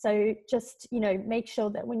 So just, you know, make sure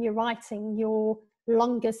that when you're writing, your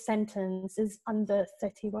longest sentence is under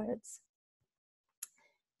 30 words.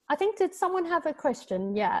 I think, did someone have a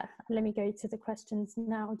question? Yeah, let me go to the questions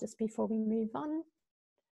now just before we move on.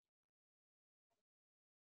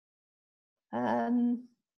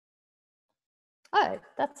 Oh,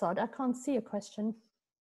 that's odd. I can't see a question.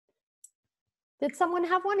 Did someone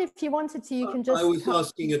have one? If you wanted to, you can just... I was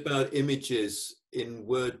asking about images in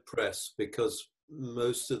WordPress, because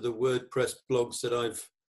most of the WordPress blogs that I've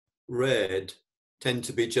read tend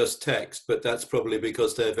to be just text, but that's probably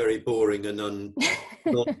because they're very boring and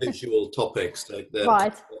non-visual topics. They're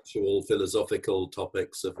right. actual philosophical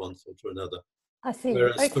topics of one sort or another. I see.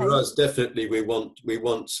 Whereas okay. for us, definitely we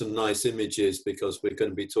want some nice images, because we're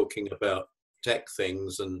going to be talking about tech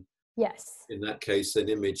things, and yes, in that case, an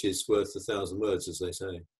image is worth 1,000 words, as they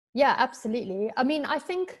say. Yeah, absolutely. I mean, I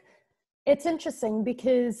think it's interesting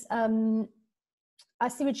because I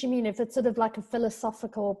see what you mean. If it's sort of like a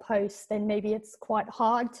philosophical post, then maybe it's quite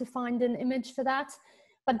hard to find an image for that.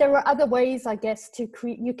 But there are other ways, I guess, to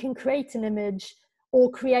create. You can create an image, or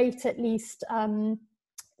create at least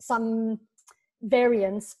some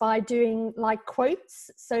variants by doing like quotes.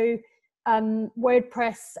 So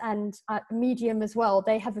WordPress and Medium as well,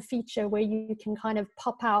 they have a feature where you can kind of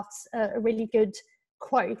pop out a really good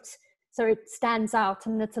quote, so it stands out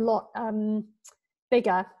and it's a lot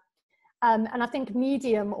bigger. And I think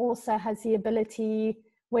Medium also has the ability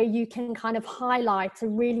where you can kind of highlight a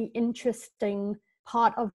really interesting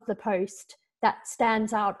part of the post that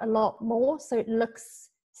stands out a lot more, so it looks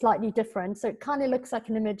slightly different. So it kind of looks like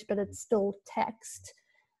an image, but it's still text.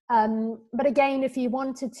 But again, if you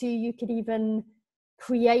wanted to, you could even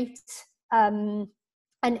create an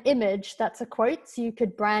image that's a quote. So you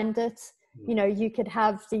could brand it. You know, you could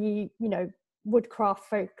have the, Woodcraft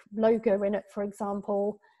Folk logo in it, for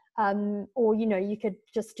example. Or, you could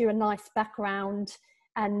just do a nice background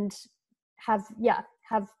and have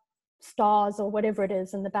stars or whatever it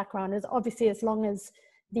is in the background, is obviously as long as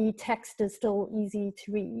the text is still easy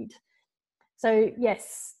to read. So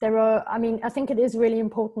yes, I think it is really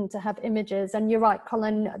important to have images, and you're right,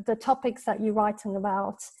 Colin, the topics that you're writing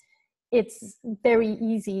about, it's very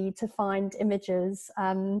easy to find images.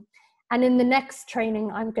 And in the next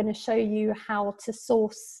training, I'm going to show you how to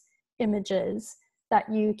source images that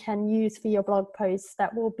you can use for your blog posts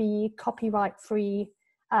that will be copyright free,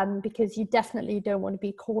 because you definitely don't want to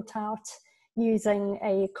be caught out using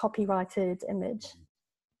a copyrighted image.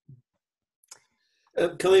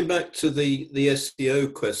 Coming back to the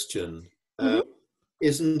SEO question,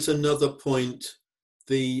 isn't another point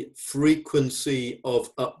the frequency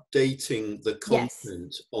of updating the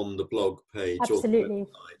content on the blog page? Absolutely. Or the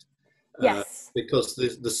website? Yes. Because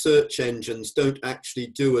the search engines don't actually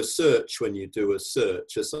do a search when you do a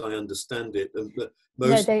search, as I understand it. And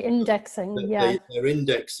no, they're indexing. They're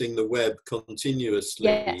indexing the web continuously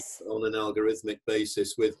on an algorithmic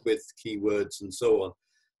basis with keywords and so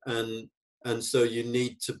on. And so you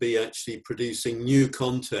need to be actually producing new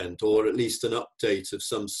content, or at least an update of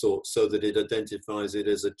some sort, so that it identifies it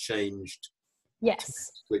as a changed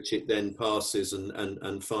text, which it then passes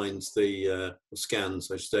and finds the scans,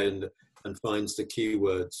 I should say, and finds the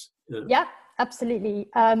keywords. Yeah, absolutely.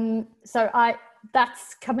 So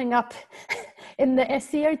that's coming up in the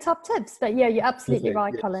SEO top tips. But yeah, you're absolutely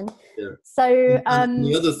right, Colin. Yeah. So and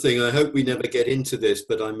the other thing, I hope we never get into this,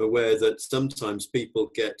 but I'm aware that sometimes people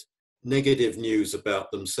get negative news about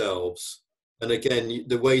themselves. And again,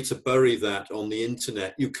 the way to bury that on the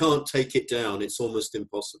internet, you can't take it down. It's almost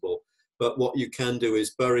impossible. But what you can do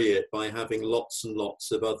is bury it by having lots and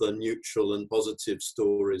lots of other neutral and positive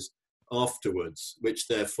stories afterwards, which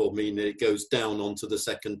therefore mean it goes down onto the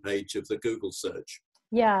second page of the Google search.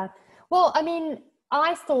 Yeah. Well, I mean,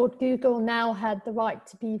 I thought Google now had the right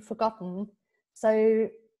to be forgotten. So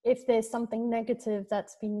if there's something negative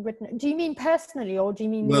that's been written, do you mean personally, or do you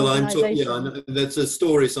mean the organization? There's the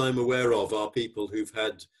stories I'm aware of are people who've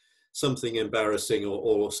had something embarrassing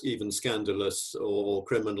or even scandalous or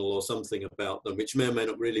criminal or something about them, which may or may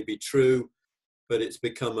not really be true, but it's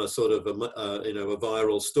become a sort of a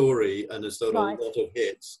viral story and has got a lot of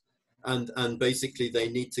hits, and basically they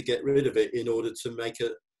need to get rid of it in order to make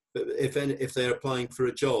it. If they're applying for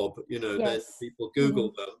a job, then people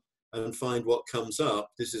Google them and find what comes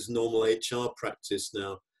up. This is normal HR practice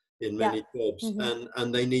now in many jobs,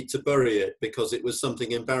 and they need to bury it because it was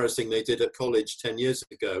something embarrassing they did at college 10 years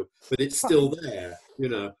ago, but it's still there,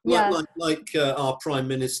 like our Prime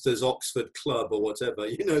Minister's Oxford Club or whatever,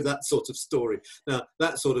 that sort of story. Now,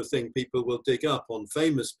 that sort of thing people will dig up on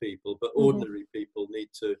famous people, but ordinary people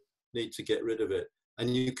need to get rid of it.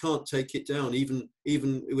 And you can't take it down,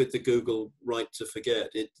 even with the Google right to forget.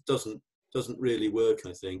 It doesn't really work,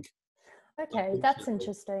 I think. Okay, that's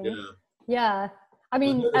interesting. Yeah. I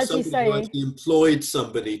mean, know as you somebody who say, actually employed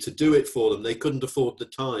somebody to do it for them. They couldn't afford the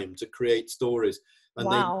time to create stories, and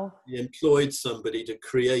wow. they employed somebody to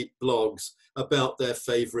create blogs about their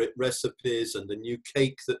favorite recipes and the new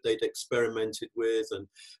cake that they'd experimented with,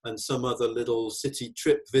 and some other little city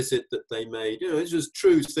trip visit that they made. You know, it's just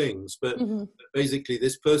true things, but basically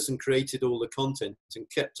this person created all the content and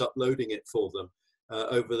kept uploading it for them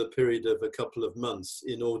over the period of a couple of months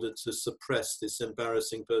in order to suppress this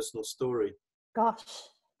embarrassing personal story. Gosh,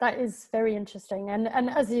 that is very interesting. And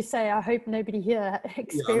as you say, I hope nobody here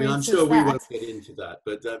experiences Yeah, I mean, I'm sure we that. won't get into that,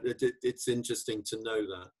 but it's interesting to know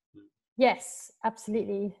that. Yes,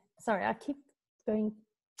 absolutely. Sorry, I keep going.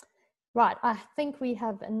 Right, I think we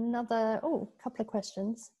have another, couple of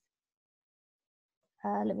questions.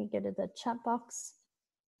 Let me go to the chat box.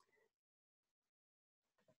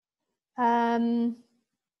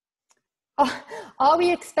 Are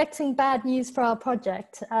we expecting bad news for our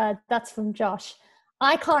project? That's from Josh.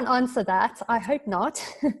 I can't answer that. I hope not.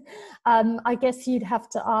 I guess you'd have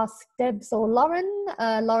to ask Debs or Lauren.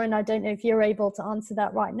 Lauren, I don't know if you're able to answer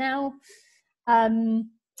that right now.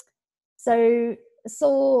 So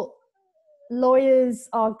lawyers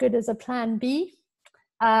are good as a plan B.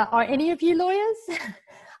 Are any of you lawyers?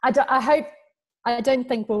 I don't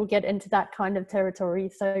think we'll get into that kind of territory,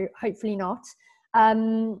 so hopefully not.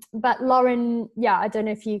 But Lauren, yeah, I don't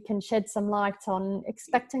know if you can shed some light on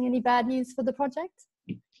expecting any bad news for the project.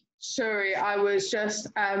 Sorry, I was just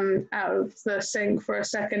out of the sync for a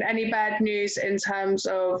second. Any bad news in terms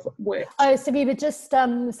of which? Oh, so we were just,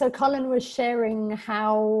 so Colin was sharing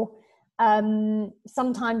how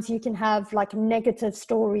sometimes you can have like a negative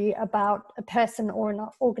story about a person or an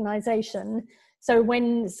organization. So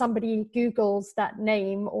when somebody Googles that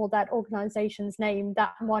name or that organization's name,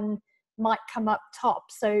 that one might come up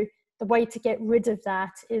top. So the way to get rid of that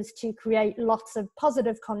is to create lots of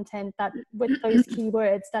positive content that with those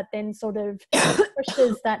keywords that then sort of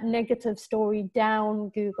pushes that negative story down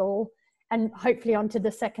Google and hopefully onto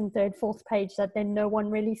the second, third, fourth page that then no one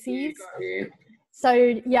really sees.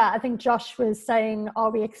 So yeah, I think Josh was saying, are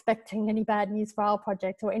we expecting any bad news for our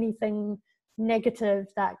project or anything negative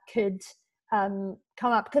that could come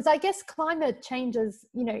up? Because I guess climate change is,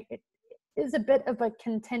 it is a bit of a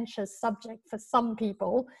contentious subject for some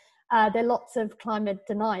people. There are lots of climate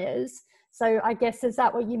deniers. So I guess, is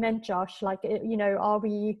that what you meant, Josh? Like, are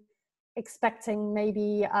we expecting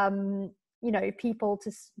maybe, people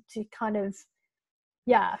to kind of,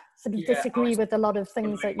 sort of disagree with a lot of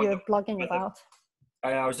things that you're blogging about?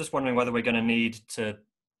 I was just wondering whether we're going to need to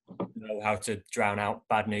know how to drown out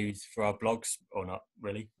bad news for our blogs or not,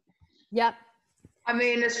 really. Yep. I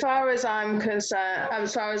mean, as far as I'm concerned,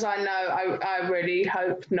 as far as I know, I really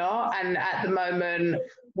hope not. And at the moment,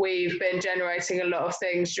 we've been generating a lot of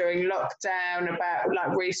things during lockdown about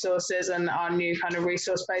like resources and our new kind of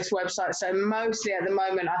resource-based website. So mostly at the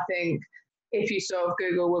moment, I think if you sort of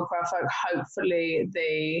Google woodcraft folk, hopefully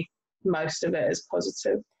the most of it is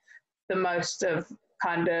positive. The most of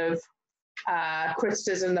kind of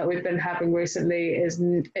criticism that we've been having recently is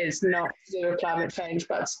not to do with climate change,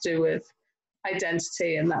 but to do with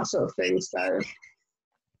identity and that sort of thing. So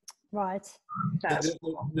right,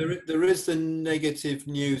 there is the negative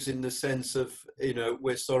news in the sense of,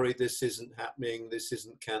 we're sorry this isn't happening, this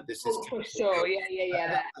isn't this is for sure,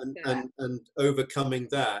 yeah. And overcoming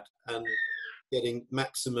that and getting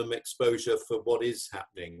maximum exposure for what is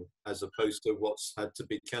happening as opposed to what's had to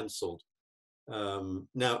be cancelled.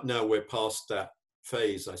 Now we're past that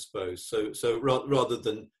phase, I suppose. So rather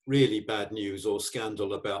than really bad news or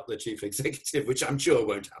scandal about the chief executive, which I'm sure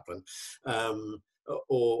won't happen,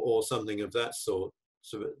 or something of that sort.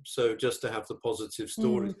 So just to have the positive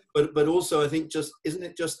stories, but also I think isn't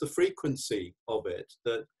it just the frequency of it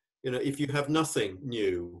that, if you have nothing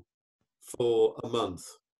new for a month,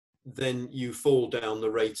 then you fall down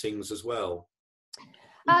the ratings as well.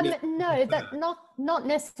 No, that not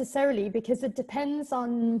necessarily, because it depends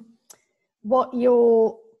on what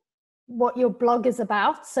your blog is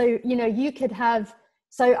about. So you could have,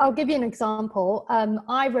 so I'll give you an example.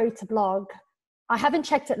 I wrote a blog, I haven't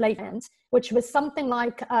checked it lately, which was something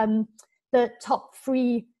like the top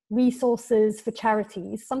 3 resources for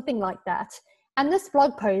charities, something like that. And this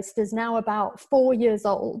blog post is now about 4 years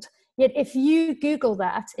old. Yet if you Google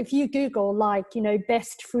that,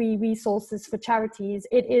 best free resources for charities,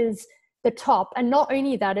 it is the top. And not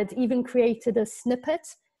only that, it's even created a snippet.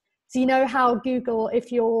 So you know how Google,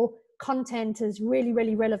 if your content is really,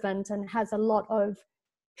 really relevant and has a lot of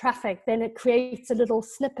traffic, then it creates a little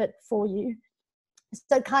snippet for you.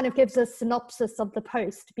 So it kind of gives a synopsis of the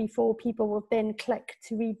post before people will then click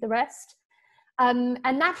to read the rest. And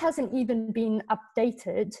that hasn't even been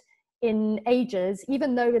updated in ages,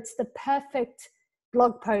 even though it's the perfect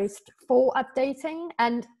blog post for updating.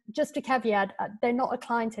 And just a caveat, they're not a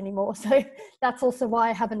client anymore, so that's also why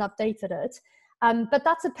I haven't updated it. But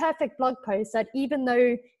that's a perfect blog post that, even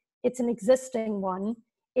though it's an existing one,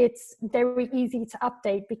 it's very easy to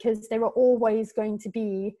update because there are always going to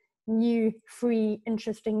be new, free,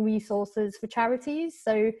 interesting resources for charities.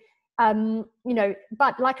 So, you know,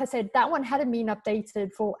 but like I said, that one hadn't been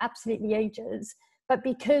updated for absolutely ages, but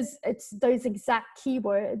because it's those exact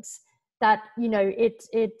keywords that, you know,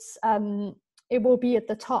 it will be at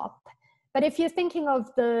the top. But if you're thinking of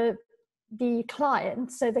the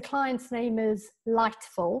client, so the client's name is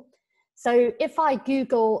Lightful. So if I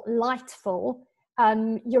Google Lightful,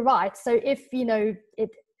 you're right. So if, you know,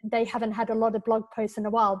 they haven't had a lot of blog posts in a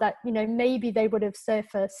while, that, you know, maybe they would have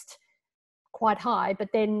surfaced quite high, but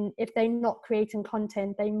then if they're not creating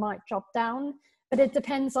content, they might drop down. But it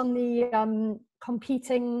depends on the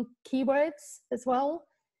competing keywords as well,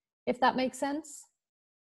 if that makes sense.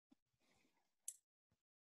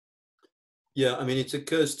 Yeah, I mean, it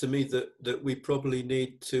occurs to me that we probably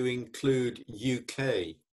need to include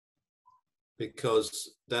UK,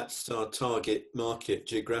 because that's our target market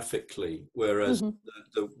geographically, whereas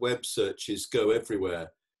the web searches go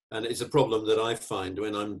everywhere. And it's a problem that I find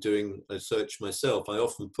when I'm doing a search myself. I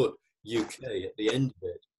often put UK at the end of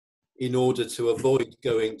it in order to avoid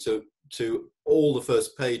going to all the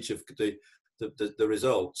first page of the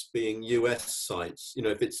results being US sites. You know,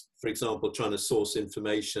 if it's, for example, trying to source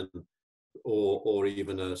information or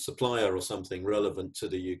even a supplier or something relevant to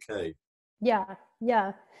the UK.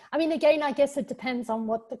 Yeah. I mean, again, I guess it depends on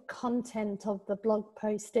what the content of the blog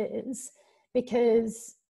post is,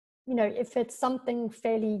 because, you know, if it's something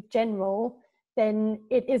fairly general, then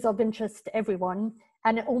it is of interest to everyone,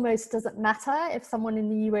 and it almost doesn't matter if someone in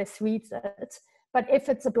the US reads it. But if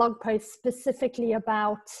it's a blog post specifically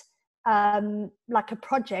about like a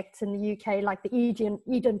project in the UK, like the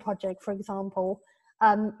Eden project, for example,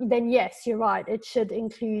 then yes, you're right, it should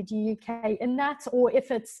include UK in that. Or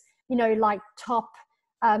if it's, you know, like top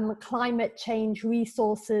climate change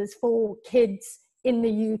resources for kids in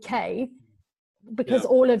the UK, because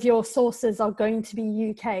all of your sources are going to be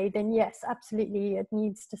UK, then yes, absolutely, it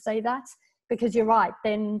needs to say that. Because you're right,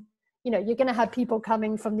 then, you know, you're going to have people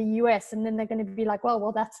coming from the US, and then they're going to be like,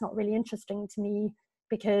 well, that's not really interesting to me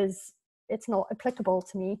because it's not applicable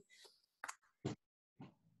to me.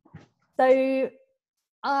 So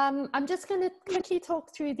I'm just going to quickly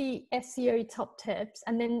talk through the SEO top tips,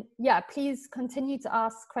 and then, yeah, please continue to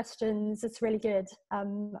ask questions. It's really good.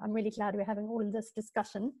 I'm really glad we're having all of this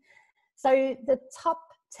discussion. So the top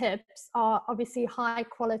tips are obviously high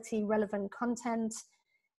quality, relevant content.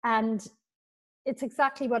 And it's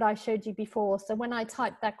exactly what I showed you before. So when I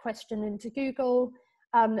typed that question into Google,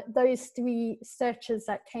 those 3 searches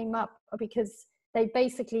that came up are because they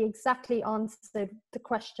basically exactly answered the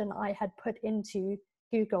question I had put into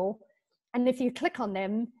Google. And if you click on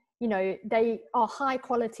them, you know, they are high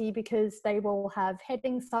quality because they will have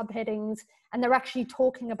headings, subheadings, and they're actually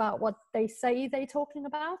talking about what they say they're talking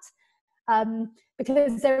about.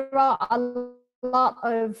 Because there are a lot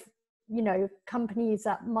of, you know, companies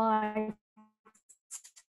that might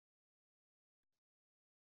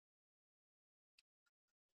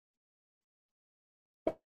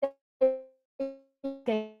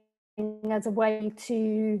as a way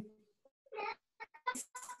to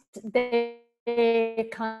their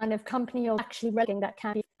kind of company, or actually reading that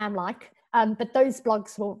can be like, but those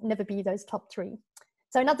blogs will never be those top 3.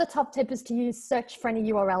 So another top tip is to use search friendly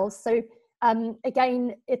URLs. So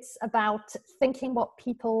again, it's about thinking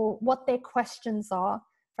what their questions are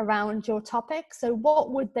around your topic. So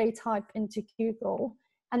what would they type into Google?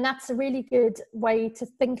 And that's a really good way to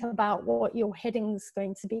think about what your heading's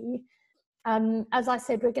going to be. As I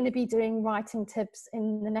said, we're going to be doing writing tips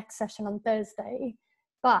in the next session on Thursday.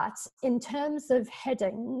 But in terms of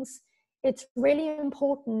headings, it's really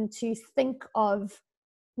important to think of,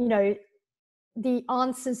 you know, the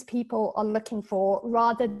answers people are looking for,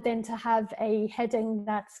 rather than to have a heading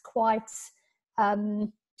that's quite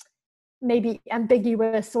maybe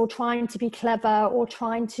ambiguous, or trying to be clever, or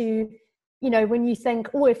trying to, you know, when you think,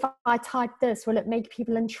 oh, if I type this, will it make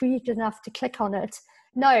people intrigued enough to click on it?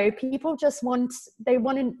 No, people just they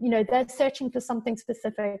want to, you know, they're searching for something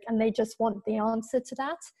specific and they just want the answer to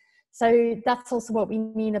that. So that's also what we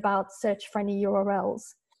mean about search friendly URLs.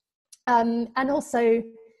 And also,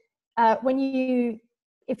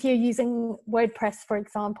 if you're using WordPress, for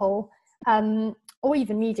example, or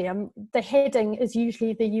even Medium, the heading is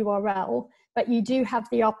usually the URL, but you do have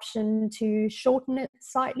the option to shorten it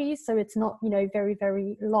slightly, so it's not, you know, very,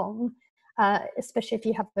 very long, especially if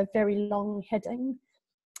you have a very long heading.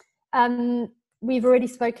 we've already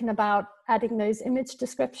spoken about adding those image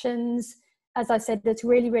descriptions. As I said, it's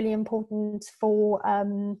really, really important for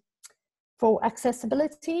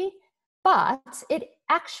accessibility, but it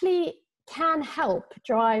actually can help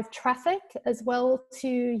drive traffic as well to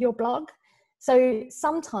your blog. So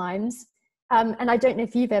sometimes, and I don't know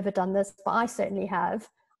if you've ever done this, but I certainly have,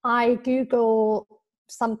 I Google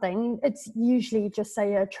something, it's usually just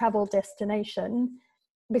say a travel destination,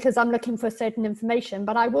 because I'm looking for certain information,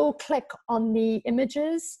 but I will click on the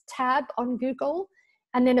images tab on Google,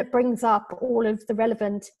 and then it brings up all of the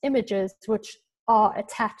relevant images which are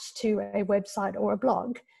attached to a website or a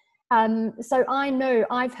blog. So I know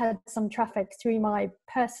I've had some traffic through my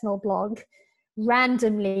personal blog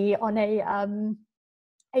randomly on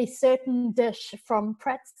a certain dish from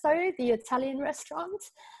Prezzo, the Italian restaurant.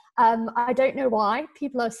 I don't know why.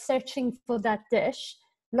 People are searching for that dish,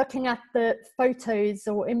 looking at the photos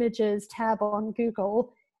or images tab on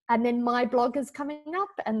Google, and then my blog is coming up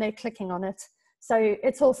and they're clicking on it. So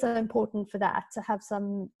it's also important for that, to have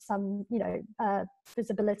some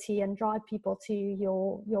visibility and drive people to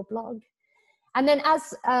your blog. And then,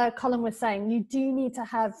 as Colin was saying, you do need to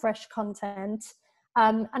have fresh content.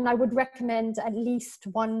 And I would recommend at least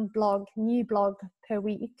one new blog per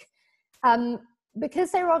week.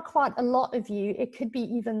 Because there are quite a lot of you, it could be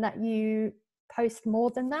even that you post more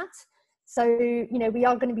than that. So, we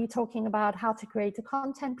are going to be talking about how to create a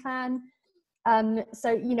content plan.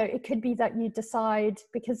 So, it could be that you decide,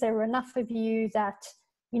 because there are enough of you, that,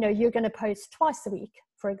 you're going to post twice a week,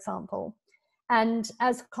 for example. And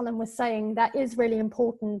as Colin was saying, that is really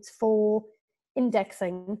important for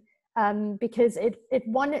indexing, because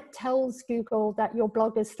it tells Google that your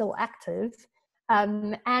blog is still active.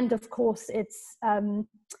 And of course, it's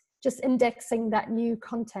just indexing that new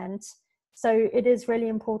content. So it is really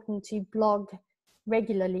important to blog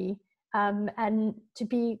regularly and to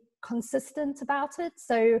be consistent about it.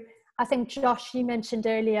 So I think, Josh, you mentioned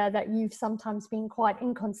earlier that you've sometimes been quite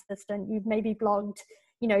inconsistent. You've maybe blogged,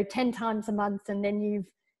 10 times a month, and then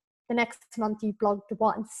the next month you blogged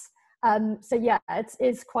once. So yeah, it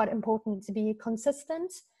is quite important to be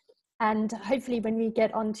consistent. And hopefully when we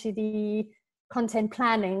get onto the content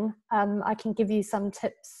planning, I can give you some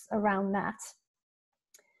tips around that.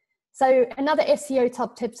 So another SEO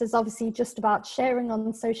top tips is obviously just about sharing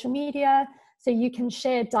on social media. So you can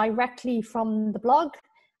share directly from the blog.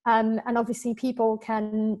 And obviously people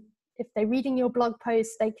can, if they're reading your blog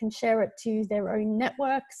post, they can share it to their own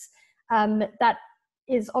networks. That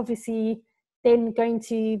is obviously then going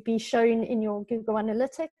to be shown in your Google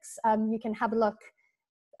Analytics. You can have a look.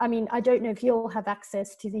 I mean, I don't know if you'll have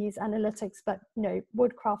access to these analytics, but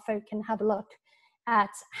Woodcraft folk can have a look at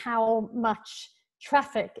how much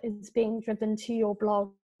traffic is being driven to your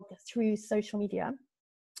blog through social media.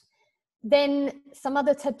 Then some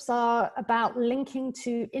other tips are about linking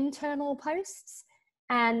to internal posts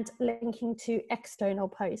and linking to external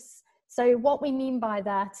posts. So what we mean by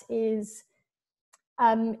that is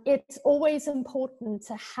it's always important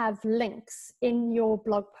to have links in your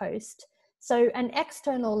blog post. So an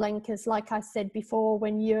external link is, like I said before,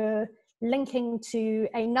 when you're linking to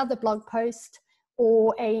another blog post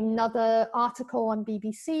or another article on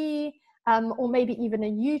BBC, or maybe even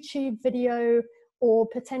a YouTube video, or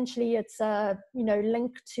potentially it's a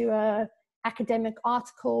link to a academic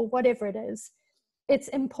article, whatever it is. It's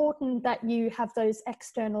important that you have those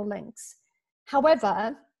external links.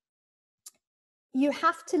 However, you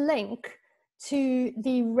have to link to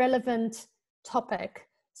the relevant topic.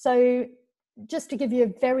 So just to give you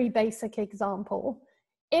a very basic example,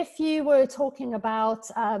 if you were talking about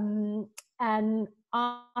an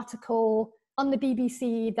article on the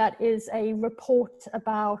BBC that is a report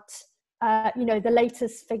about the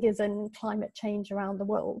latest figures in climate change around the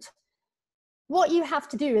world, what you have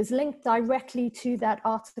to do is link directly to that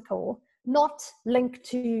article, not link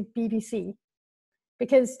to BBC,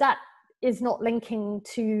 because that is not linking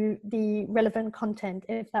to the relevant content,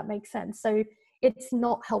 if that makes sense. So it's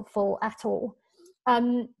not helpful at all.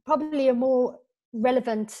 Probably a more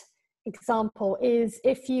relevant example is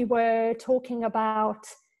if you were talking about,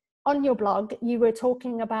 on your blog, you were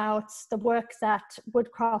talking about the work that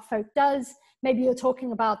Woodcraft Folk does, maybe you're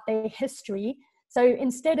talking about their history. So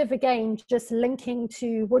instead of, again, just linking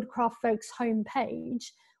to Woodcraft Folk's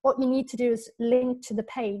homepage, what you need to do is link to the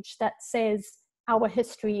page that says our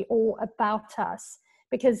history or about us,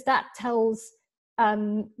 because that tells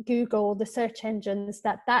Google, the search engines,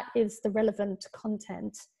 that is the relevant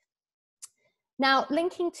content. Now,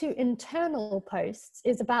 linking to internal posts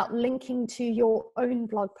is about linking to your own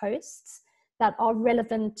blog posts that are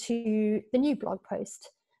relevant to the new blog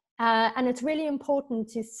post. And it's really important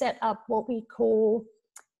to set up what we call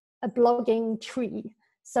a blogging tree.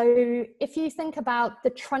 So if you think about the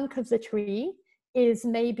trunk of the tree is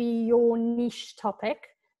maybe your niche topic.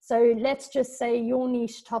 So let's just say your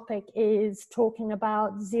niche topic is talking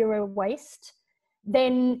about zero waste.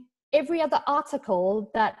 Then every other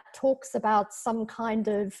article that talks about some kind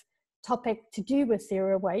of topic to do with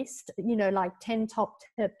zero waste, you know, like 10 top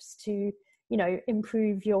tips to, you know,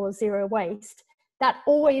 improve your zero waste, that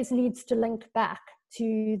always needs to link back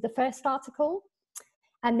to the first article.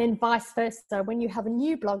 And then vice versa, when you have a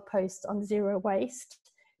new blog post on zero waste,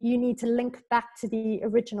 you need to link back to the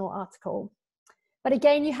original article. But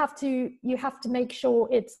again, you have to make sure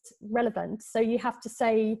it's relevant. So you have to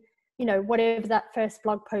say, you know, whatever that first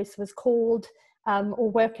blog post was called, or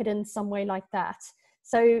work it in some way like that.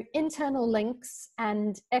 So internal links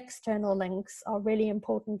and external links are really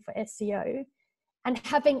important for SEO. And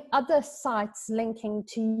having other sites linking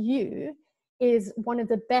to you is one of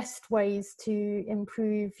the best ways to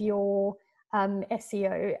improve your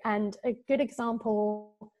SEO. And a good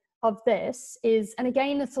example of this is, and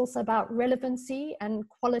again, it's also about relevancy and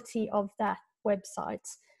quality of that website.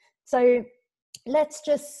 So let's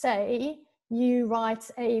just say you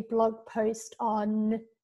write a blog post on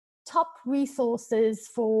top resources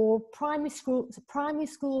for primary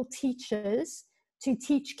school teachers to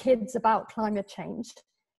teach kids about climate change.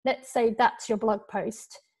 Let's say that's your blog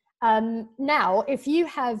post. Now, if you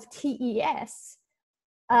have TES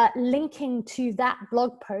linking to that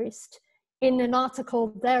blog post in an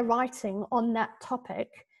article they're writing on that topic,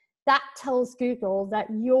 that tells Google that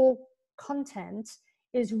your content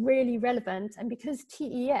is really relevant. And because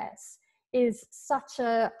TES is such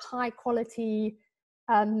a high quality,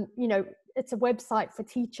 you know, it's a website for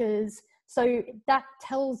teachers, so that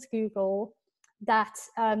tells Google that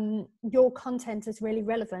your content is really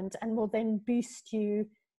relevant and will then boost you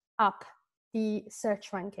up the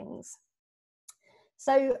search rankings.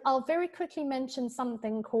 So I'll very quickly mention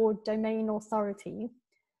something called domain authority.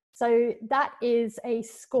 So that is a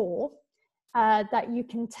score that you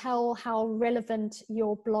can tell how relevant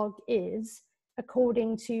your blog is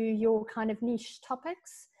according to your kind of niche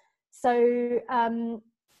topics. So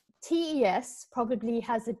TES probably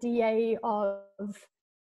has a DA of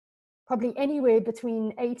probably anywhere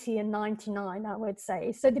between 80 and 99, I would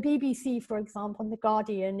say. So the BBC, for example, and The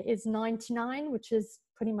Guardian is 99, which is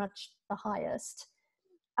pretty much the highest.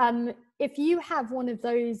 If you have one of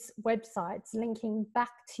those websites linking back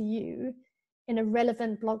to you in a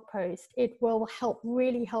relevant blog post, it will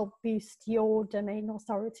really help boost your domain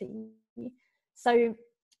authority. So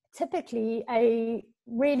typically a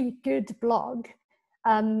really good blog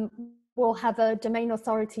will have a domain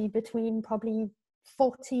authority between probably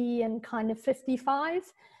 40 and kind of 55.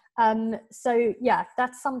 So yeah,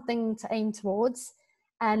 that's something to aim towards.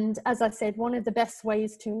 And as I said, one of the best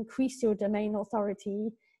ways to increase your domain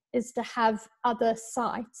authority is to have other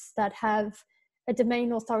sites that have a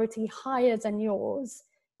domain authority higher than yours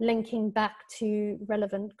linking back to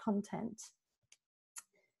relevant content.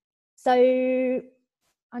 So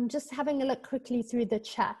I'm just having a look quickly through the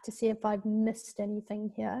chat to see if I've missed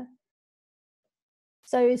anything here.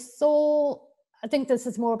 So Saul, I think this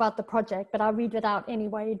is more about the project, but I'll read it out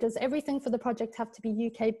anyway. Does everything for the project have to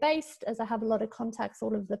be UK based? As I have a lot of contacts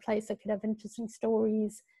all over the place, I could have interesting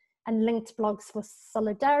stories and linked blogs for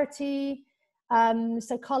solidarity.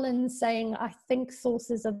 So Colin's saying, I think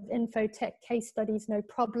sources of infotech case studies, no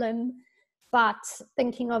problem. But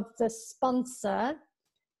thinking of the sponsor,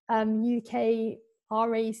 UK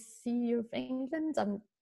RAC of England,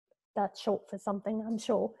 that's short for something, I'm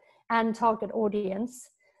sure, and target audience.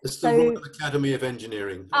 It's the Royal Academy of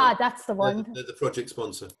Engineering. That's the one. They're the project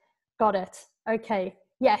sponsor. Got it. Okay.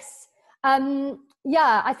 Yes.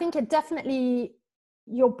 Yeah, I think it definitely,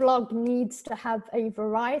 your blog needs to have a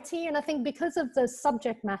variety. And I think because of the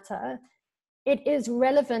subject matter, it is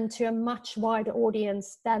relevant to a much wider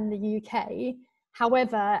audience than the UK.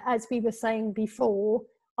 However, as we were saying before,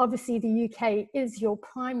 obviously the UK is your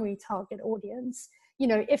primary target audience. You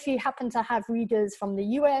know, if you happen to have readers from the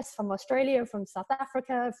US, from Australia, from South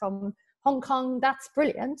Africa, from Hong Kong, that's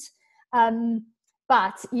brilliant.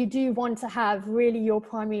 But you do want to have really your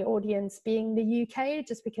primary audience being the UK,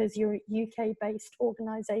 just because you're a UK-based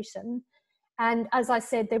organization. And as I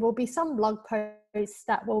said, there will be some blog posts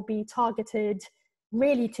that will be targeted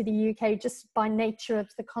really to the UK just by nature of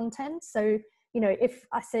the content. So, you know, if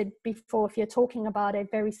I said before, if you're talking about a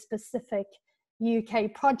very specific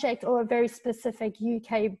UK project or a very specific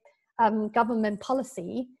UK government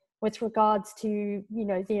policy with regards to, you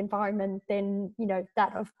know, the environment, then, you know,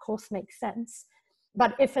 that of course makes sense.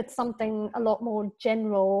 But if it's something a lot more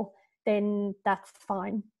general, then that's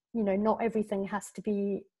fine. You know, not everything has to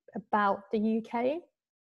be about the UK.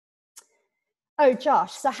 Oh,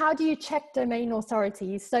 Josh, so how do you check domain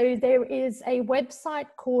authorities? So there is a website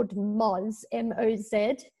called Moz,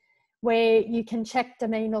 M-O-Z, where you can check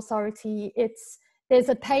domain authority. There's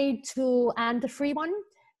a paid tool and a free one.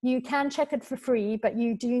 You can check it for free, but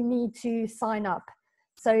you do need to sign up.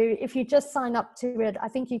 So if you just sign up to it, I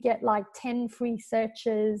think you get like 10 free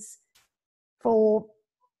searches for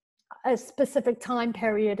a specific time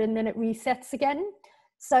period, and then it resets again.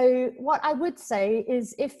 So what I would say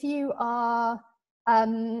is, if you are,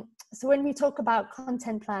 so when we talk about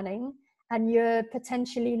content planning and you're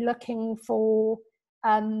potentially looking for,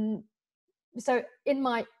 so in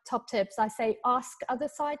my top tips, I say ask other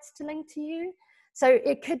sites to link to you. So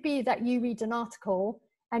it could be that you read an article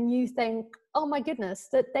and you think, oh my goodness,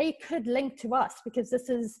 that they could link to us because this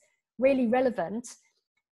is really relevant.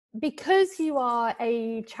 Because you are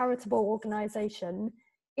a charitable organization,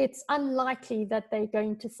 it's unlikely that they're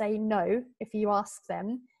going to say no if you ask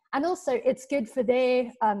them. And also it's good for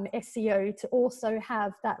their SEO to also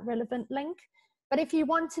have that relevant link. But if you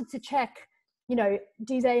wanted to check, you know,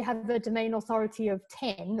 do they have a domain authority of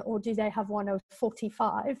 10 or do they have one of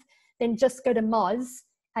 45, then just go to Moz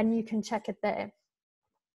and you can check it there.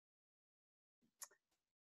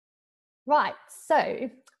 Right, so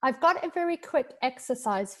I've got a very quick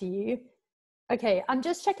exercise for you. Okay, I'm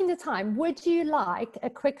just checking the time. Would you like a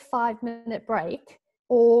quick 5-minute break,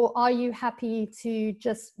 or are you happy to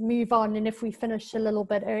just move on? And if we finish a little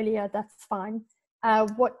bit earlier, that's fine.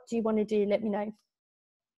 What do you want to do? Let me know.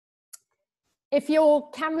 If your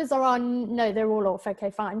cameras are on, no, they're all off.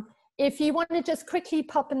 Okay, fine. If you want to just quickly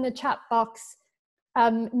pop in the chat box,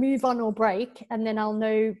 move on or break, and then I'll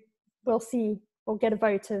know, we'll see, we'll get a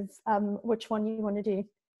vote of which one you want to do.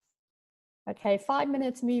 Okay, 5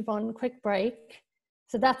 minutes, move on, quick break.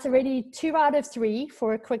 So that's already 2 out of 3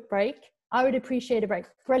 for a quick break. I would appreciate a break.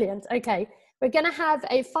 Brilliant. Okay, we're going to have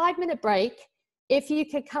a 5-minute break. If you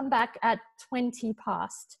could come back at 20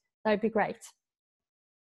 past, that would be great.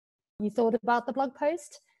 You thought about the blog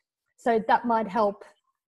post? So that might help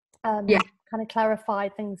kind of clarify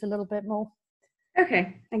things a little bit more.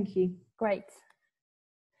 Okay, thank you. Great.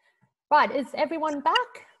 Right, is everyone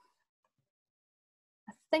back?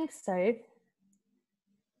 I think so.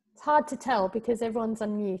 It's hard to tell because everyone's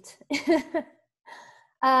on mute.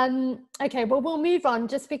 Okay, well, we'll move on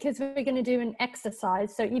just because we're going to do an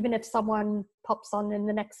exercise. So even if someone pops on in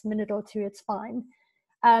the next minute or 2, it's fine.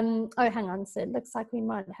 Oh, hang on. So it looks like we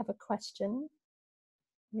might have a question.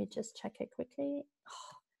 Let me just check it quickly.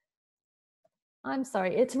 Oh, I'm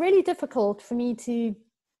sorry. It's really difficult for me to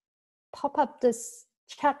pop up this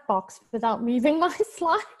chat box without moving my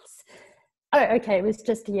slides. Oh, okay. It was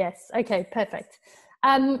just a yes. Okay, perfect.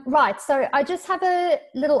 Right. So I just have a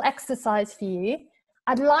little exercise for you.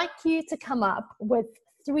 I'd like you to come up with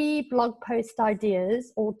 3 blog post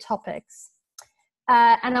ideas or topics.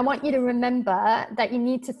 And I want you to remember that you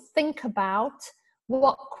need to think about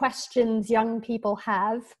what questions young people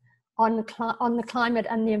have on the climate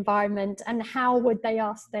and the environment, and how would they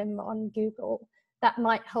ask them on Google. That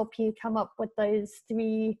might help you come up with those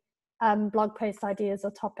 3 blog post ideas or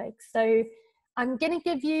topics. So I'm going to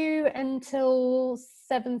give you until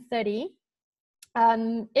 7:30.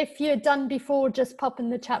 If you're done before, just pop in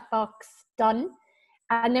the chat box, done.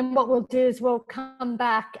 And then what we'll do is we'll come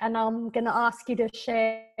back and I'm going to ask you to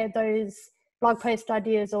share those blog post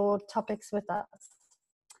ideas or topics with us.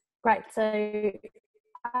 Great. So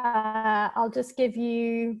I'll just give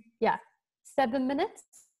you, 7 minutes.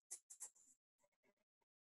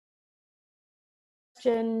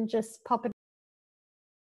 Just pop it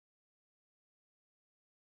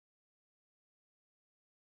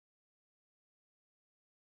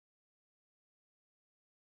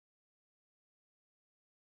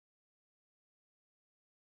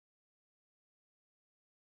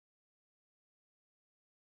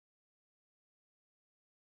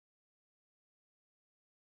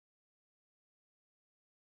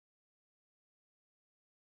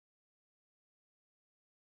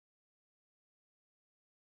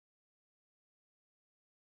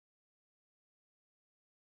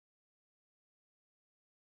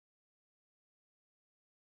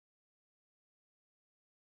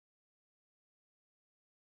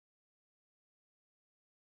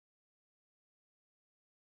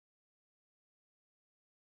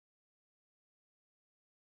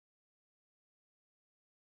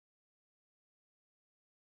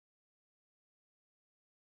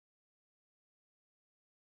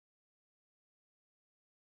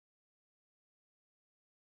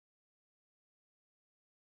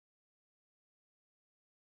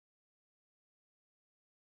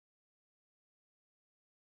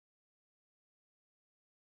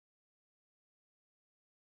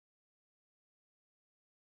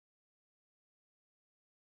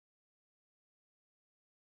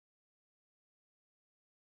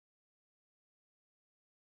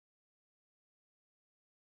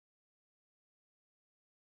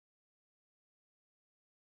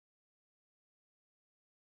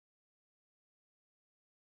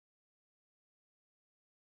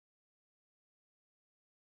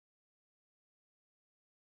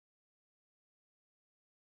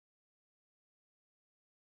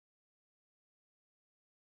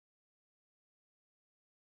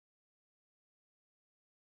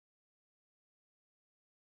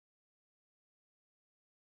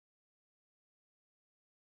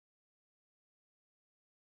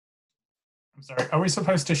I'm sorry, are we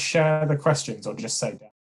supposed to share the questions or just say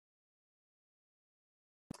that?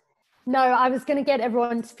 No, I was going to get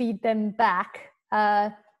everyone to feed them back.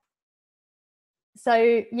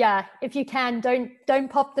 So yeah, if you can,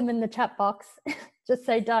 don't pop them in the chat box. Just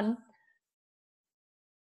say done.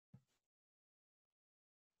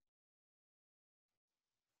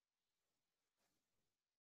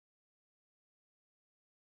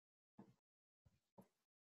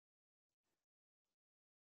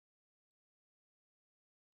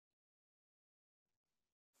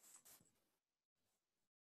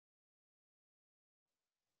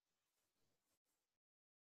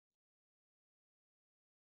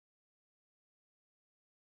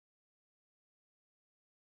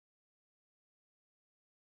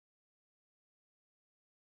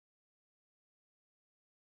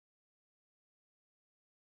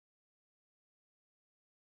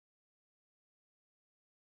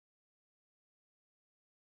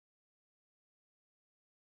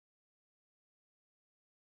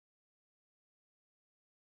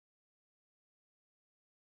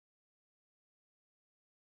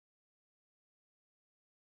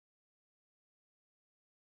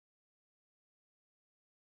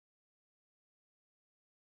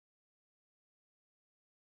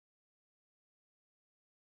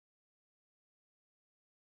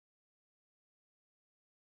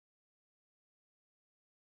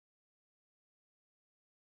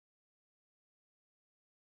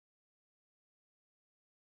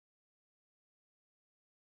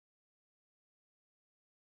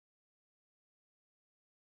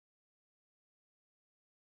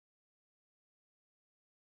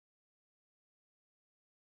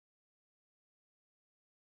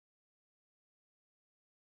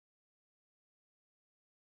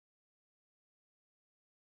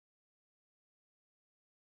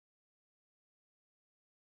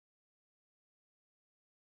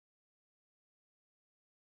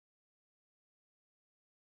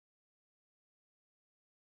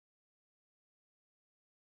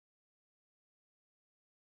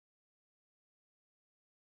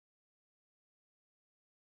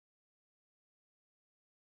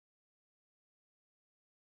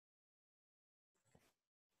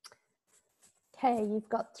 Okay, you've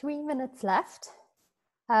got 3 minutes left.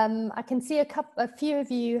 I can see a few of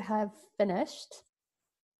you have finished.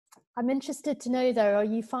 I'm interested to know though, are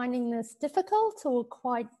you finding this difficult or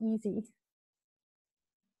quite easy?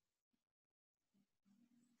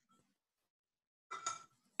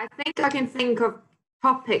 I think I can think of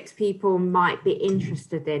topics people might be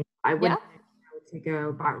interested in. I wouldn't know how to go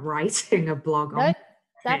about writing a blog on. No,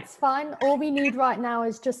 that's fine. All we need right now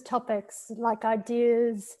is just topics, like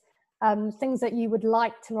ideas, things that you would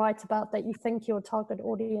like to write about that you think your target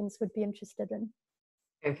audience would be interested in.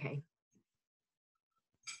 Okay.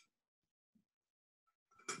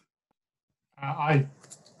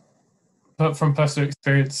 But from personal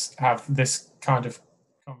experience, have this kind of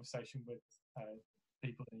conversation with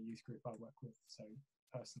people in a youth group I work with. So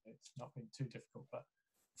personally, it's not been too difficult, but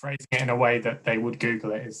phrasing it in a way that they would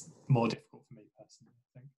Google it is more difficult for me personally,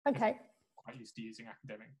 I think. Okay. I'm quite used to using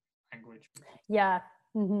academic language. Yeah.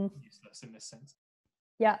 Useless in this sense.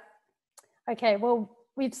 Yeah. Okay, well,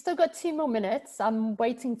 we've still got 2 more minutes. I'm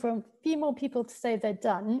waiting for a few more people to say they're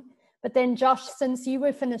done. But then Josh, since you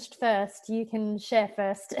were finished first, you can share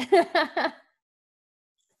first.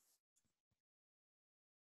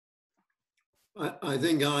 I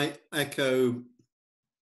think I echo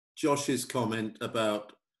Josh's comment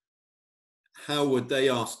about how would they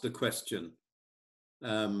ask the question,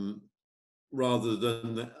 rather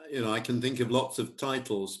than, I can think of lots of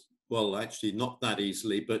titles, well, actually not that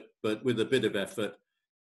easily, but with a bit of effort,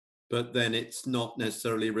 but then it's not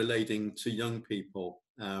necessarily relating to young people.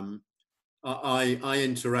 I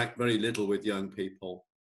interact very little with young people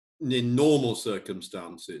in normal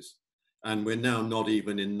circumstances, and we're now not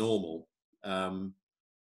even in normal. And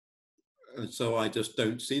so I just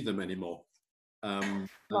don't see them anymore. And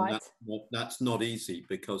Right. that's not easy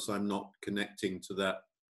because I'm not connecting to that,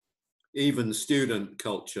 even student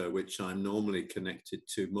culture, which I'm normally connected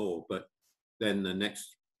to more, but then the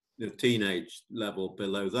next teenage level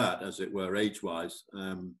below that, as it were, age-wise,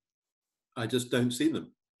 I just don't see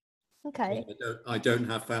them. Okay. I don't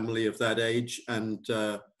have family of that age, and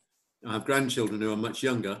I have grandchildren who are much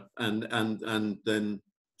younger, and then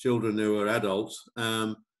children who are adults.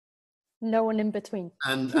 No one in between.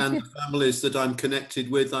 And the families that I'm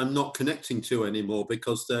connected with, I'm not connecting to anymore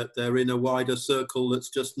because they're in a wider circle that's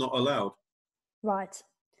just not allowed. Right.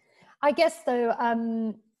 I guess though,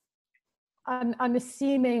 I'm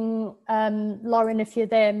assuming, Lauren, if you're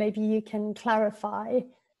there, maybe you can clarify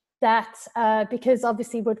that because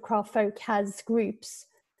obviously Woodcraft Folk has groups.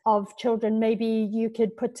 of children, maybe you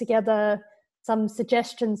could put together some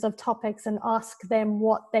suggestions of topics and ask them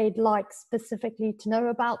what they'd like specifically to know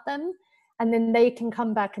about them. And then they can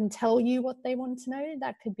come back and tell you what they want to know.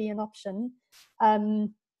 That could be an option.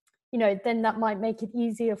 You know, then that might make it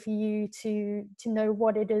easier for you to know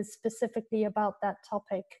what it is specifically about that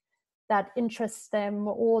topic that interests them,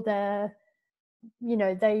 or they're, you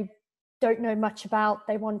know, they don't know much about,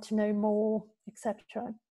 they want to know more,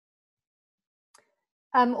 etc.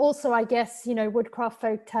 Also, I guess, you know, Woodcraft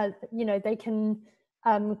Folk has, you know, they can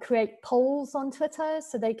create polls on Twitter,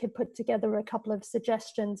 so they could put together a couple of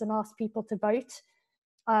suggestions and ask people to vote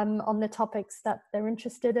on the topics that they're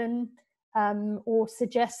interested in, or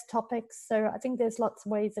suggest topics. So I think there's lots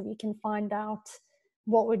of ways that we can find out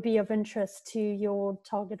what would be of interest to your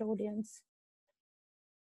target audience.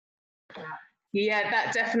 Yeah,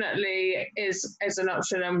 that definitely is an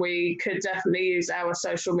option, and we could definitely use our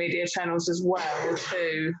social media channels as well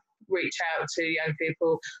to reach out to young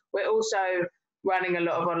people. We're also running a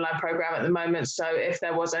lot of online program at the moment, so if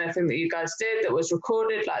there was anything that you guys did that was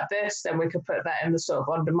recorded like this, then we could put that in the sort of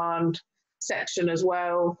on-demand section as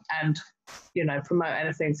well, and, you know, promote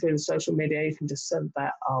anything through the social media. You can just send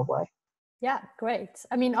that our way. Yeah, great.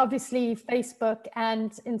 I mean, obviously Facebook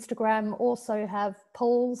and Instagram also have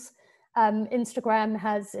polls. Instagram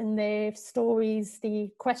has in their stories the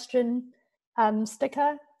question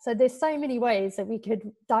sticker. So there's so many ways that we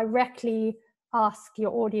could directly ask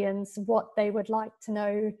your audience what they would like to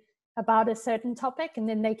know about a certain topic, and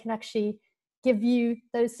then they can actually give you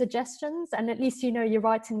those suggestions, and at least you know you're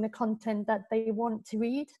writing the content that they want to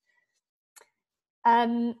read.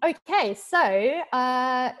 Okay, so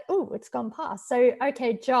it's gone past. So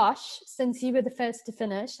okay, Josh, since you were the first to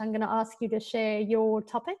finish, I'm going to ask you to share your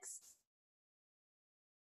topics.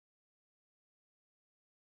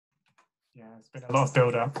 Yeah, it's been a lot of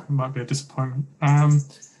build up. It might be a disappointment.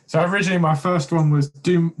 So originally my first one was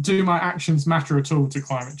do my actions matter at all to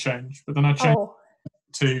climate change? But then I changed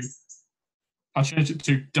it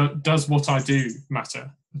to does what I do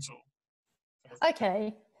matter at all?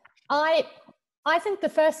 Okay, I think the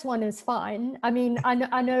first one is fine. I mean,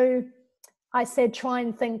 I know I said try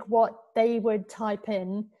and think what they would type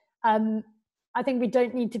in. I think we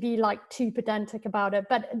don't need to be like too pedantic about it,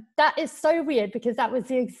 but that is so weird because that was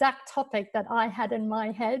the exact topic that I had in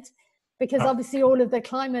my head, because obviously all of the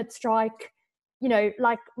climate strike, you know,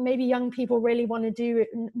 like maybe young people really want to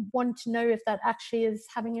know if that actually is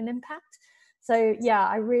having an impact. So yeah,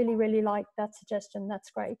 I really, really like that suggestion. That's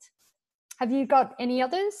great. Have you got any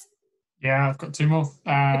others? Yeah, I've got two more.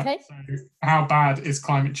 Okay. So how bad is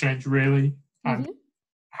climate change really? And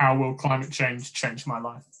how will climate change my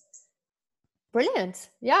life?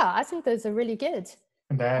 Brilliant. Yeah, I think those are really good.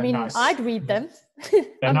 And I mean, nice. I'd read them.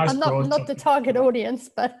 I'm not the target audience,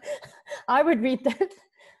 but I would read them.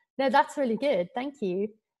 No, that's really good. Thank you.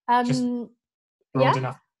 Just broad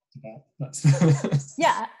enough.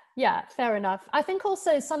 Yeah, fair enough. I think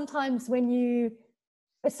also sometimes when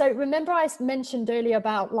so remember I mentioned earlier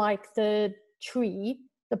about like the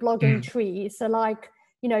blogging tree. So like,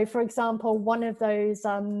 you know, for example, one of those,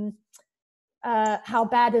 how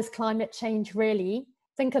bad is climate change really?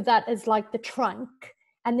 Think of that as like the trunk.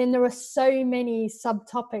 And then there are so many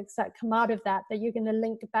subtopics that come out of that you're going to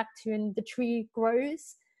link back to, and the tree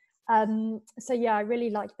grows. So yeah, I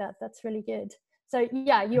really like that. That's really good. So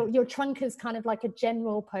yeah, your trunk is kind of like a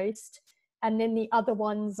general post, and then the other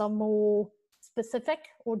ones are more specific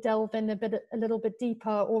or delve in a little bit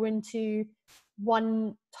deeper or into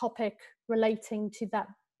one topic relating to that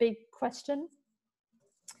big question.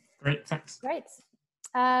 Great, thanks. Great.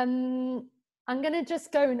 I'm going to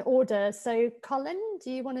just go in order. So Colin,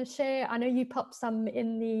 do you want to share? I know you popped some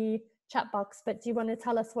in the chat box, but do you want to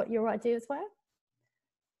tell us what your ideas were?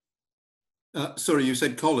 Sorry, you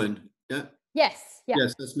said Colin, yeah? Yes, yeah.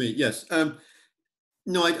 Yes, that's me, yes.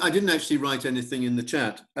 No, I didn't actually write anything in the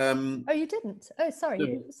chat. Oh, you didn't? Oh, sorry.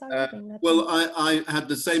 No, well, I had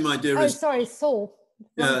the same idea as... Oh, sorry, Saul.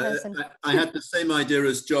 I had the same idea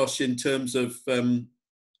as Josh in terms of,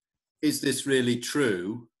 is this really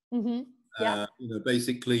true? Mm-hmm. Yeah. You know,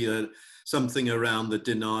 basically something around the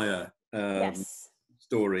denier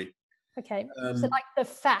story. Okay, so like the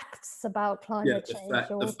facts about climate change.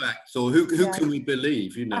 The facts, or who can we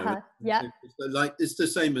believe, you know? It's the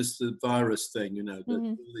same as the virus thing, you know,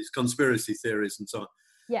 all these conspiracy theories and so on.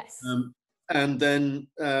 Yes. And then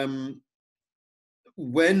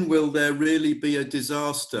when will there really be a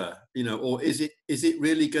disaster, you know, or is it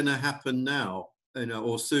really going to happen now, you know,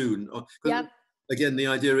 or soon? Again, the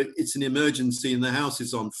idea it's an emergency and the house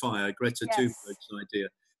is on fire, Greta Thunberg's idea.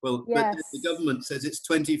 Well, but the government says it's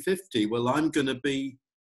 2050. Well, I'm going to be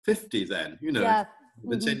 50 then, you know.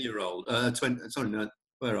 the 10-year-old, 20, sorry, no,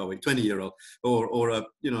 where are we? 20-year-old, or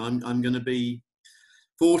you know, I'm going to be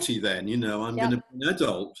 40 then. You know, I'm going to be an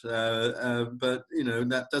adult, but you know,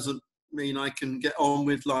 that doesn't mean I can get on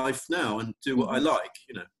with life now and do what I like.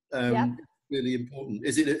 You know, really important.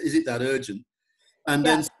 Is it that urgent? And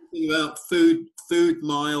then something about food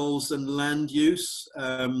miles and land use.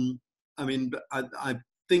 I mean, I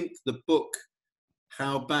think the book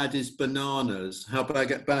How Bad Is Bananas? How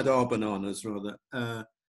bad are bananas? Rather,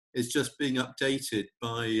 is just being updated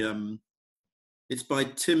by. It's by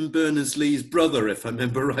Tim Berners-Lee's brother, if I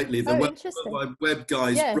remember rightly. The web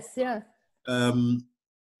guy's brother.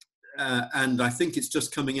 And I think it's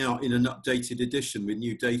just coming out in an updated edition with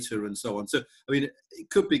new data and so on. So, I mean, it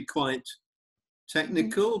could be quite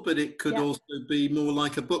technical, but it could also be more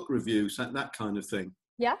like a book review, so that kind of thing.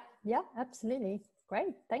 Yeah, absolutely.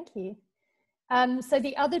 Great, thank you. So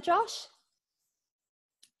the other Josh?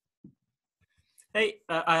 Hey,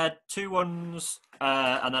 I had two ones,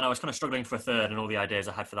 and then I was kind of struggling for a third, and all the ideas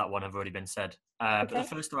I had for that one have already been said. But the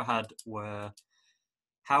first two I had were,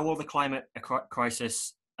 how will the climate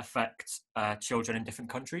crisis affect children in different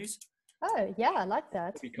countries? Oh, yeah, I like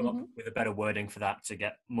that. We come up with a better wording for that to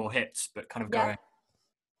get more hits, but kind of going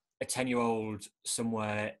a 10-year-old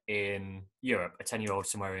somewhere in Europe, a 10-year-old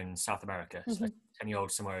somewhere in South America, so a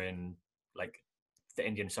 10-year-old somewhere in like the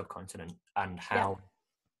Indian subcontinent, and how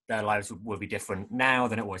their lives will be different now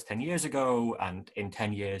than it was 10 years ago, and in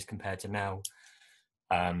 10 years compared to now,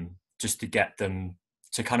 just to get them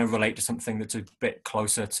to kind of relate to something that's a bit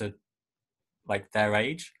closer to like their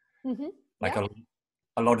age. Like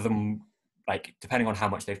a lot of them, like depending on how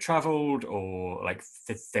much they've traveled, or like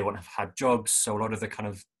they won't have had jobs, so a lot of the kind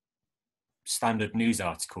of standard news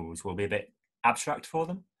articles will be a bit abstract for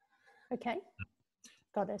them. Okay,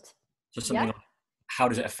 got it. So something like, how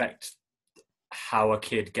does it affect how a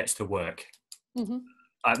kid gets to work?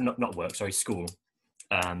 Not work, sorry, school.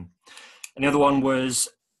 And the other one was,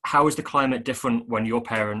 how is the climate different when your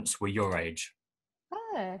parents were your age?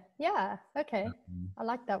 Oh, yeah, okay. I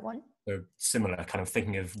like that one. So similar, kind of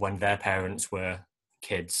thinking of when their parents were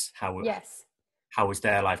kids, how was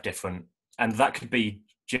their life different? And that could be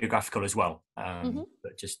geographical as well,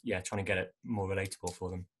 but just, trying to get it more relatable for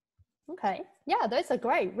them. Okay, yeah, those are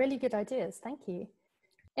great, really good ideas, thank you.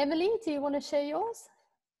 Emily, do you want to share yours?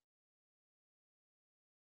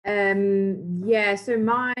 So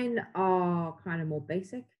mine are kind of more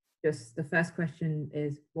basic. Just the first question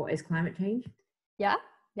is, what is climate change? Yeah,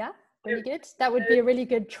 really good. That would be a really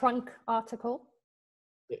good trunk article.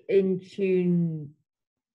 In tune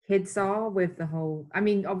kids are with the whole, I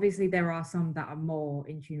mean, obviously there are some that are more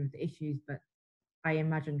in tune with the issues, but I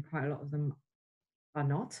imagine quite a lot of them are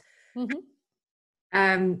not.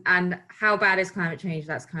 And how bad is climate change?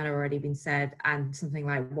 That's kind of already been said. And something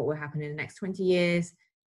like, what will happen in the next 20 years?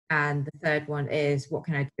 And the third one is, what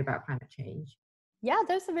can I do about climate change? Yeah,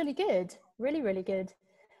 those are really good. Really, really good.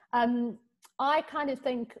 I kind of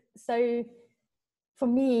think, so for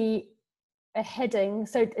me, a heading,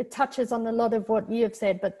 so it touches on a lot of what you have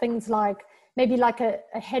said, but things like, maybe like a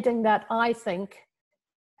heading that I think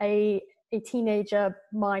a teenager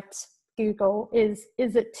might Google is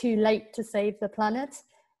it too late to save the planet?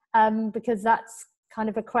 Because that's kind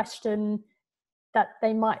of a question that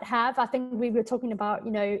they might have. I think we were talking about,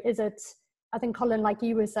 I think Colin, like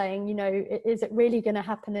you were saying, is it really going to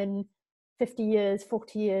happen in 50 years,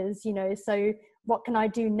 40 years, so what can I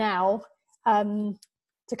do now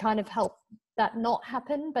to kind of help that not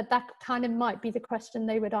happen? But that kind of might be the question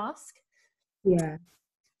they would ask. Yeah.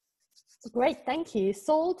 Great, thank you.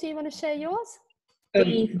 Saul, do you want to share yours?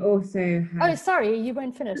 We've also had... Oh, sorry, you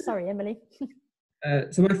weren't finished. Sorry, Emily.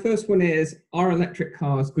 So my first one is, are electric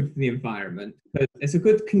cars good for the environment? But it's a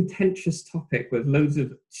good contentious topic with loads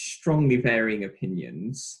of strongly varying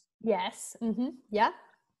opinions. Yes, yeah.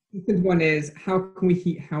 The second one is, how can we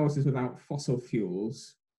heat houses without fossil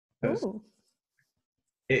fuels? Ooh.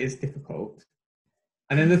 It is difficult.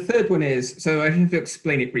 And then the third one is, so I have to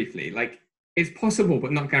explain it briefly, like it's possible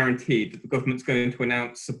but not guaranteed that the government's going to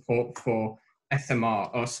announce support for SMR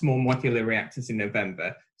or small modular reactors in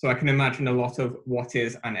November. So I can imagine a lot of what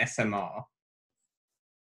is an SMR.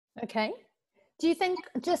 Okay. Do you think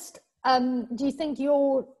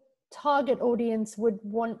your target audience would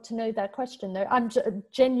want to know that question though? I'm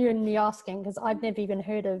genuinely asking because I've never even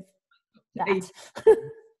heard of that.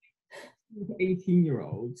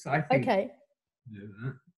 18-year-olds, I think. Okay. Know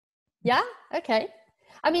that. Yeah, okay.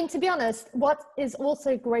 I mean, to be honest, what is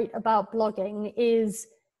also great about blogging is,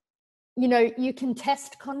 you can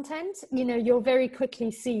test content, you'll very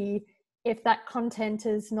quickly see if that content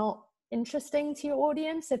is not interesting to your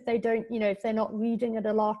audience if they don't, you know, if they're not reading it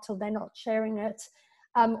a lot or they're not sharing it,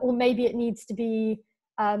 or maybe it needs to be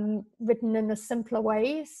written in a simpler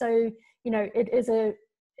way. So, you know,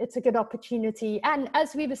 it's a good opportunity. And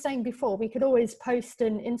as we were saying before, we could always post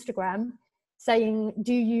an Instagram saying,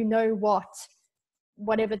 do you know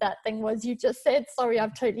whatever that thing was you just said? Sorry,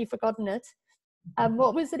 I've totally forgotten it.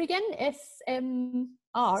 What was it again?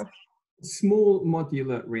 SMR. Small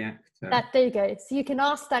modular reactor. There you go. So you can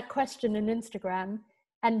ask that question in Instagram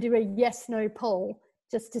and do a yes/no poll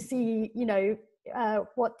just to see, you know,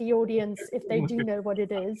 what the audience, if they do know what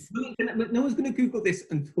it is. But no one's going to Google this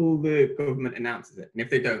until the government announces it. And if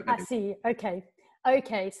they don't, I see. Okay.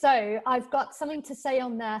 Okay. So I've got something to say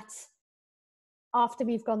on that after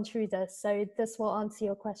we've gone through this. So this will answer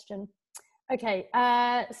your question. Okay.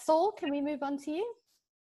 Saul, can we move on to you?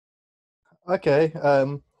 Okay.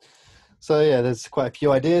 So yeah, there's quite a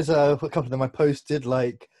few ideas. A couple of them I posted,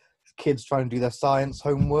 like kids trying to do their science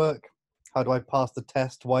homework. How do I pass the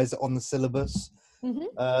test? Why is it on the syllabus? Okay.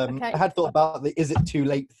 I had thought about the "is it too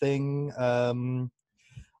late" thing. I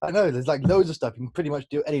don't know, there's like loads of stuff. You can pretty much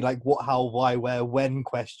do any like what, how, why, where, when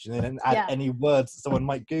question and add any words that someone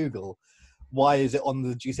might Google. Why is it on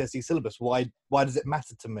the GCSE syllabus? Why does it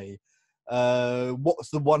matter to me?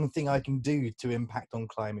 What's the one thing I can do to impact on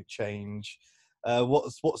climate change?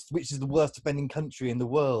 Which is the worst offending country in the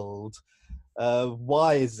world?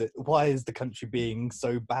 Why is the country being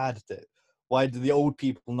so bad at it? Why do the old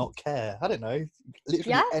people not care? I don't know,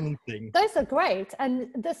 literally anything. Those are great. And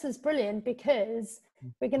this is brilliant because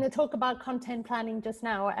we're going to talk about content planning just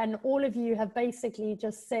now. And all of you have basically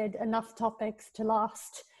just said enough topics to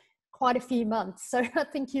last quite a few months. So I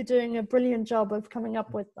think you're doing a brilliant job of coming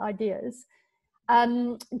up with ideas.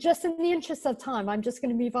 Just in the interest of time, I'm just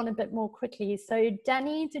going to move on a bit more quickly. So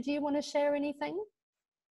Danny, did you want to share anything?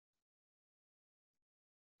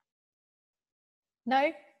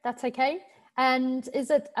 No, that's okay. And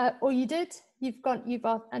is it, or you did? You've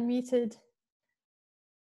unmuted.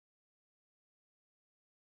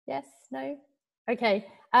 Yes, no? Okay.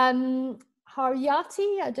 Haryati,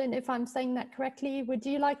 I don't know if I'm saying that correctly. Would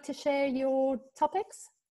you like to share your topics?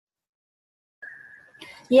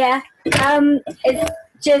 Yeah, it's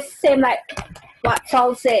just same like what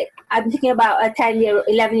Saul said. I'm thinking about a 10-year,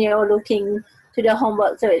 11-year-old looking to the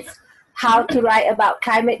homework. So it's how to write about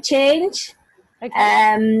climate change.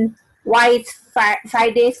 Okay. Why it's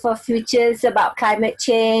Fridays for Futures about climate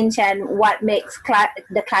change and what makes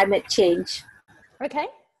the climate change. Okay,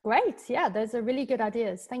 great. Yeah, those are really good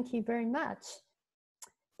ideas. Thank you very much.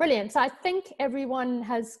 Brilliant. So I think everyone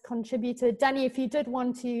has contributed. Danny, if you did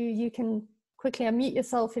want to, you can quickly unmute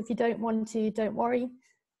yourself. If you don't want to, don't worry.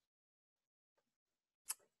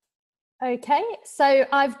 Okay, so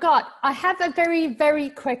I have a very, very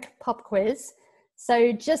quick pop quiz.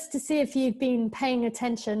 So just to see if you've been paying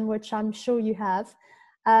attention, which I'm sure you have.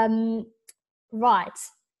 Right,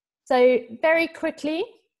 so very quickly,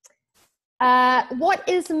 what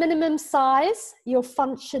is the minimum size your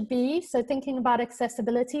font should be? So thinking about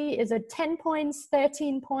accessibility, is it 10 points,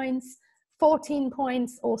 13 points, 14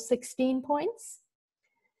 points, or 16 points?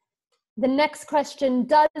 The next question,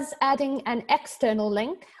 does adding an external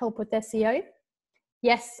link help with SEO?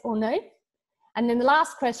 Yes or no? And then the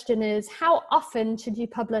last question is, how often should you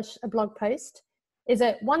publish a blog post? Is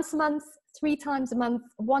it once a month, 3 times a month,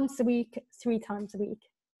 once a week, 3 times a week?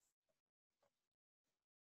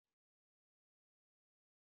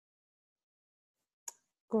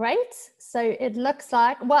 Great. So it looks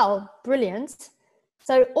like, well, brilliant.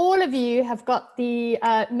 So all of you have got the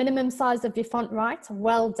minimum size of your font right.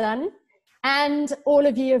 Well done. And all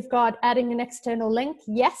of you have got adding an external link.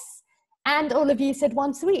 Yes. And all of you said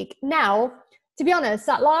once a week. Now, to be honest,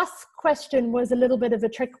 that last question was a little bit of a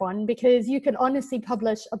trick one because you could honestly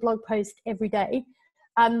publish a blog post every day.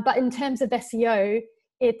 But in terms of SEO,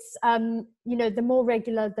 it's, you know, the more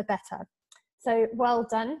regular, the better. So well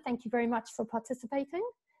done. Thank you very much for participating.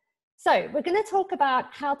 So we're going to talk about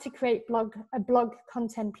how to create a blog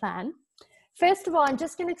content plan. First of all, I'm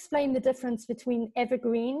just going to explain the difference between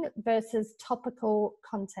evergreen versus topical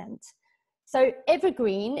content. So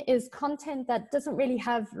evergreen is content that doesn't really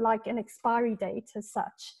have like an expiry date as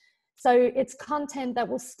such. So it's content that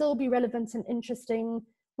will still be relevant and interesting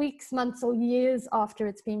weeks, months, or years after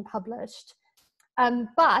it's been published.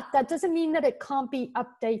 But that doesn't mean that it can't be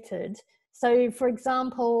updated. So for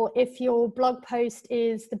example, if your blog post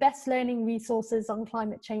is the best learning resources on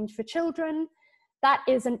climate change for children, that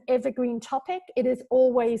is an evergreen topic. It is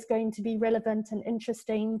always going to be relevant and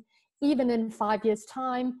interesting, even in 5 years'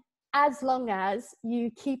 time, as long as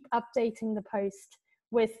you keep updating the post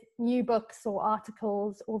with new books or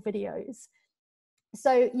articles or videos.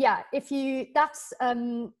 So yeah, that's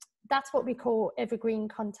what we call evergreen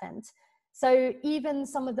content. So even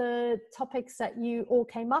some of the topics that you all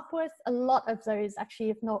came up with, a lot of those actually,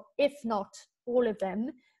 if not all of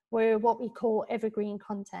them, were what we call evergreen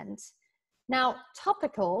content. Now,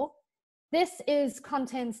 topical, this is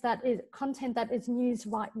content that is news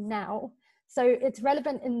right now. So it's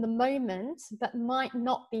relevant in the moment, but might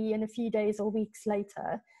not be in a few days or weeks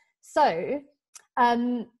later. So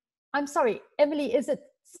I'm sorry, Emily, is it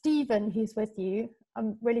Stephen who's with you?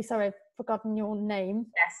 I'm really sorry, I've forgotten your name.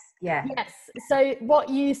 Yes, yeah. Yes, so what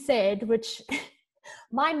you said, which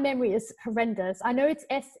my memory is horrendous. I know it's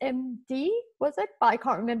SMD, was it? But I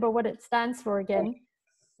can't remember what it stands for again.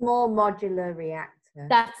 Small modular reactor.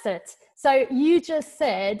 That's it. So you just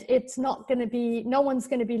said it's not going to be, no one's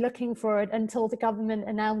going to be looking for it until the government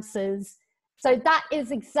announces. So that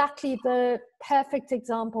is exactly the perfect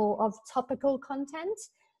example of topical content.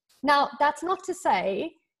 Now, that's not to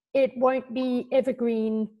say it won't be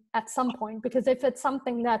evergreen at some point, because if it's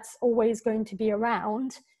something that's always going to be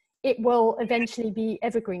around, it will eventually be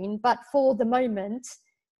evergreen. But for the moment,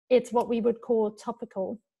 it's what we would call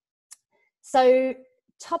topical. So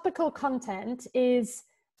topical content is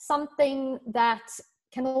something that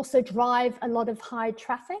can also drive a lot of high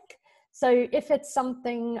traffic. So if it's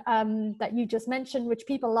something that you just mentioned, which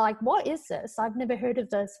people are like, what is this? I've never heard of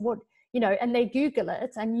this. What, and they Google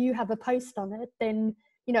it and you have a post on it, then,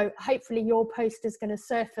 hopefully your post is going to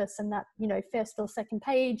surface in that, first or second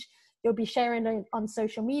page. You'll be sharing it on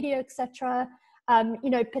social media, etc.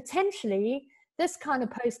 Potentially this kind of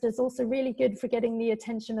post is also really good for getting the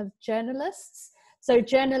attention of journalists. So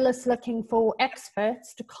journalists looking for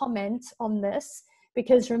experts to comment on this,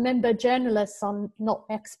 because remember, journalists are not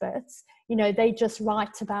experts. They just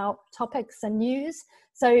write about topics and news.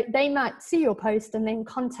 So they might see your post and then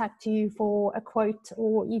contact you for a quote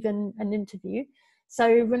or even an interview. So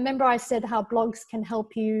remember I said how blogs can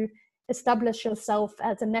help you establish yourself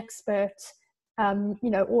as an expert,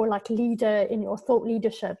 or like leader in your thought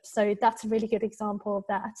leadership. So that's a really good example of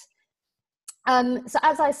that. So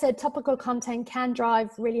as I said, topical content can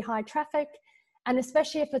drive really high traffic, and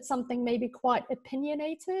especially if it's something maybe quite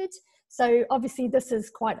opinionated. So obviously this is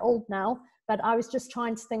quite old now, but I was just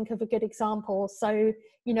trying to think of a good example. So,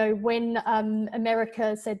 when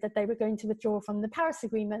America said that they were going to withdraw from the Paris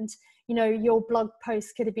Agreement, your blog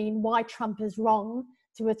post could have been why Trump is wrong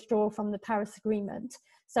to withdraw from the Paris Agreement.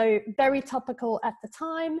 So very topical at the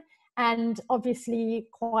time, and obviously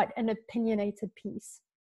quite an opinionated piece.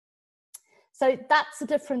 So that's the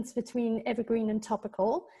difference between evergreen and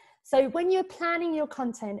topical. So when you're planning your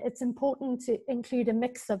content, it's important to include a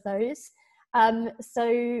mix of those.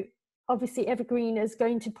 So obviously evergreen is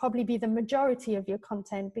going to probably be the majority of your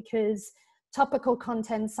content, because topical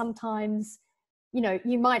content sometimes,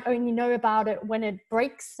 you might only know about it when it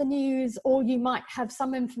breaks the news, or you might have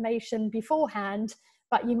some information beforehand,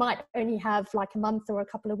 but you might only have like a month or a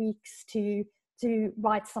couple of weeks to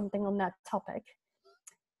write something on that topic.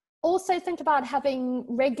 Also think about having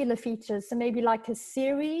regular features. So maybe like a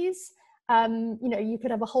series, you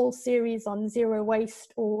could have a whole series on zero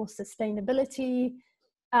waste or sustainability.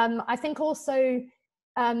 I think also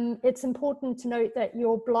it's important to note that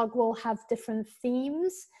your blog will have different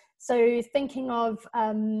themes. So thinking of,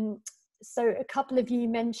 so a couple of you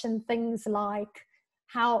mentioned things like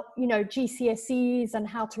how, GCSEs and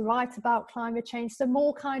how to write about climate change. So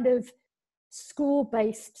more kind of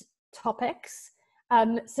school-based topics.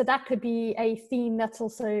 So that could be a theme that's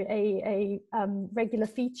also a regular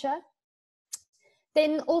feature.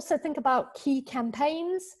 Then also think about key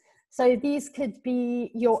campaigns. So these could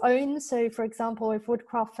be your own. So for example, if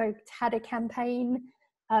Woodcraft Folk had a campaign,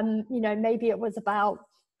 maybe it was about,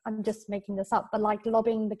 I'm just making this up, but like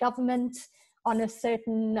lobbying the government on a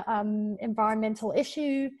certain environmental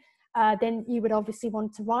issue, then you would obviously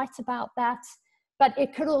want to write about that. But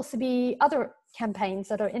it could also be other campaigns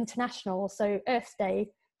that are international, so Earth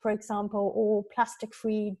Day, for example, or Plastic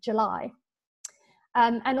Free July.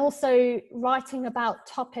 And also writing about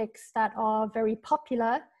topics that are very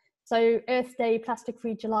popular. So Earth Day, Plastic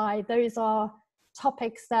Free July, those are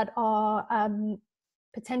topics that are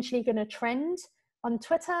potentially going to trend on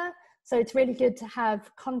Twitter. So it's really good to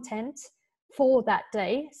have content for that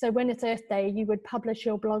day. So when it's Earth Day, you would publish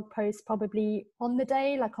your blog post probably on the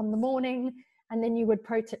day, like on the morning, and then you would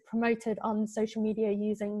promote it on social media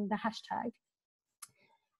using the hashtag.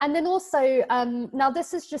 And then also, now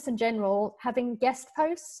this is just in general, having guest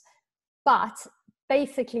posts, but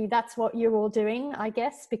basically that's what you're all doing, I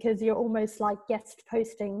guess, because you're almost like guest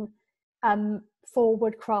posting for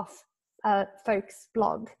Woodcraft Folks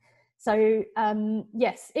blog. So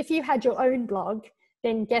yes, if you had your own blog,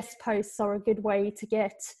 then guest posts are a good way to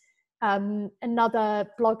get another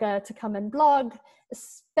blogger to come and blog,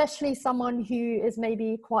 especially someone who is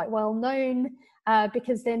maybe quite well known,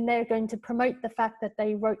 because then they're going to promote the fact that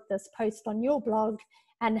they wrote this post on your blog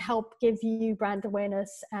and help give you brand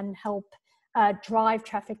awareness and help drive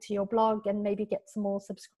traffic to your blog and maybe get some more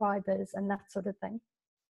subscribers and that sort of thing.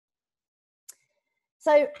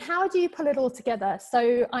 So how do you pull it all together?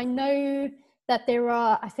 So I know that there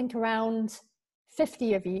are, I think, around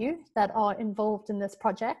 50 of you that are involved in this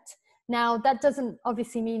project. Now, that doesn't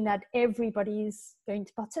obviously mean that everybody's going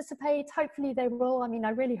to participate. Hopefully they will. I mean, I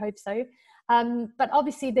really hope so. But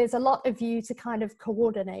obviously there's a lot of you to kind of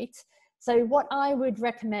coordinate. So what I would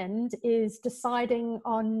recommend is deciding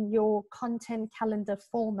on your content calendar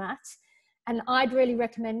format. And I'd really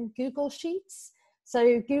recommend Google Sheets.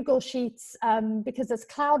 So Google Sheets, because it's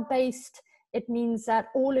cloud-based, it means that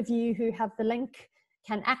all of you who have the link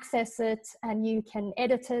can access it and you can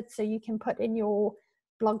edit it. So you can put in your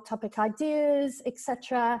blog topic ideas,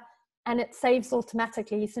 etc. And it saves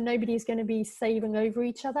automatically. So nobody's going to be saving over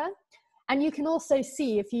each other. And you can also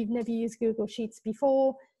see, if you've never used Google Sheets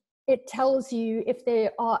before, it tells you if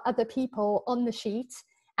there are other people on the sheet,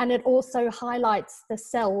 and it also highlights the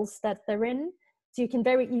cells that they're in. So you can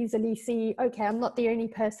very easily see, okay, I'm not the only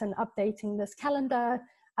person updating this calendar,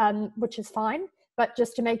 which is fine, but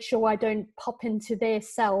just to make sure I don't pop into their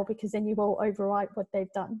cell, because then you will overwrite what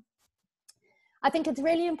they've done. I think it's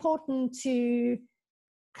really important to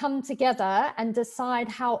come together and decide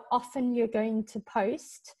how often you're going to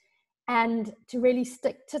post and to really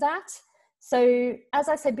stick to that. So as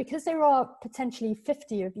I said, because there are potentially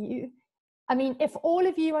 50 of you, I mean, if all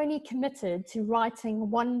of you only committed to writing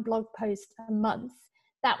one blog post a month,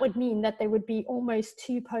 that would mean that there would be almost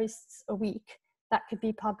 2 posts a week that could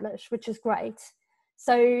be published, which is great.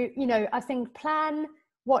 So, you know, I think plan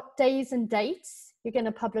what days and dates you're going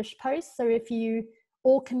to publish posts. So if you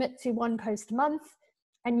all commit to 1 post a month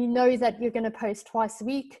and you know that you're going to post twice a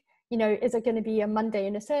week, you know, is it going to be a Monday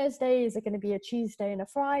and a Thursday? Is it going to be a Tuesday and a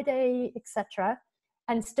Friday, etc.?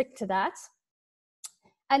 And stick to that.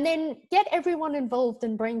 And then get everyone involved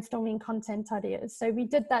in brainstorming content ideas. So we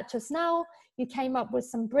did that just now. You came up with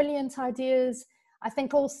some brilliant ideas. I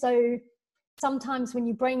think also sometimes when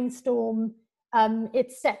you brainstorm,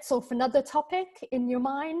 it sets off another topic in your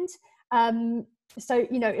mind. So,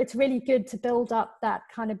 you know, it's really good to build up that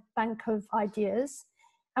kind of bank of ideas.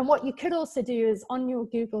 And what you could also do is on your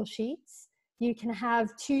Google Sheets, you can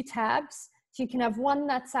have 2 tabs. So you can have one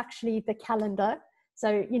that's actually the calendar.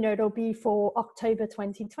 So, you know, it'll be for October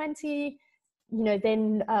 2020, you know,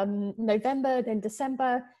 then November, then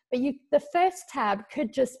December. But the first tab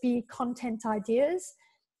could just be content ideas.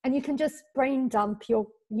 And you can just brain dump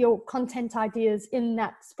your content ideas in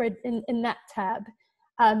that spread, in that tab.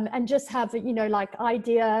 And just have, you know, like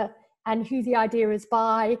idea and who the idea is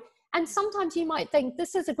by. And sometimes you might think,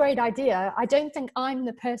 this is a great idea. I don't think I'm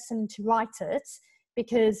the person to write it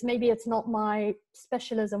because maybe it's not my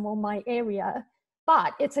specialism or my area,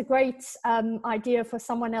 but it's a great idea for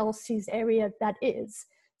someone else whose area that is.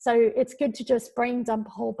 So it's good to just brain dump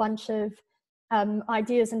a whole bunch of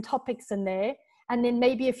ideas and topics in there. And then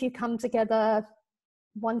maybe if you come together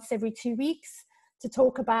once every 2 weeks to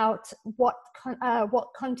talk about what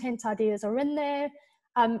content ideas are in there,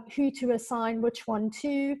 who to assign which one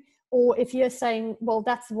to, or if you're saying, well,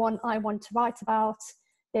 that's the one I want to write about,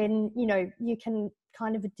 then, you know, you can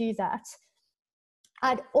kind of do that.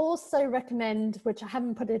 I'd also recommend, which I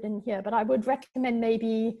haven't put it in here, but I would recommend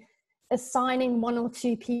maybe assigning 1 or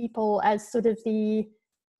 2 people as sort of the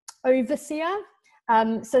overseer.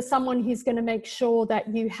 So someone who's going to make sure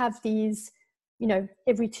that you have these, you know,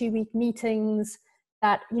 every 2-week meetings,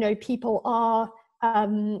 that, you know, people are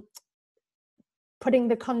putting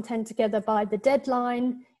the content together by the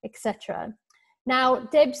deadline, etc. Now,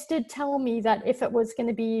 Debs did tell me that if it was going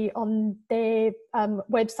to be on their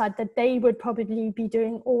website, that they would probably be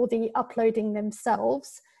doing all the uploading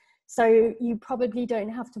themselves. So you probably don't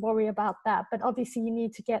have to worry about that. But obviously you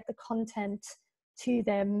need to get the content to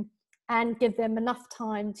them and give them enough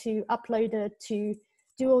time to upload it, to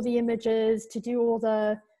do all the images, to do all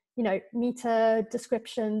the, you know, meta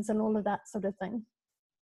descriptions and all of that sort of thing.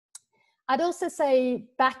 I'd also say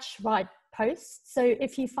batch write posts. So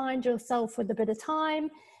if you find yourself with a bit of time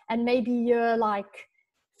and maybe you're like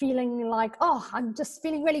feeling like, oh, I'm just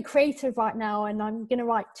feeling really creative right now and I'm going to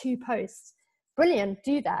write 2 posts. Brilliant,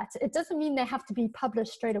 do that. It doesn't mean they have to be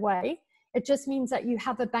published straight away. It just means that you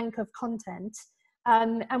have a bank of content.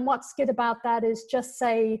 And what's good about that is just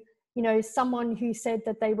say, you know, someone who said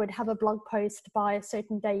that they would have a blog post by a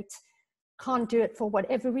certain date, can't do it for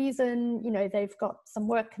whatever reason, you know, they've got some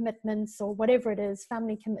work commitments or whatever it is,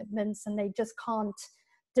 family commitments, and they just can't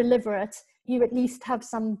deliver it, you at least have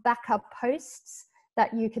some backup posts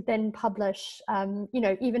that you could then publish. You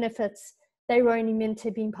know, even if they were only meant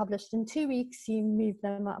to be published in 2 weeks, you move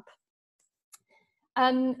them up.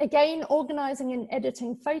 Again, organizing and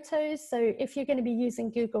editing photos. So if you're going to be using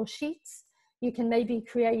Google Sheets, you can maybe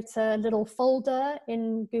create a little folder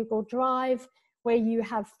in Google Drive where you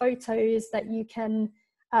have photos that you can,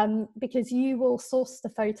 because you will source the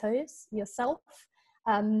photos yourself.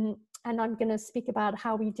 And I'm going to speak about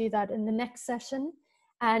how we do that in the next session.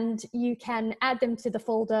 And you can add them to the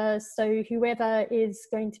folder, so whoever is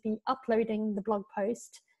going to be uploading the blog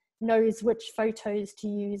post knows which photos to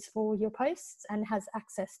use for your posts and has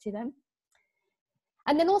access to them.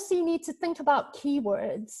 And then also you need to think about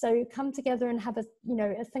keywords. So come together and have a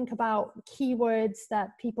think about keywords that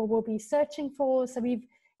people will be searching for. So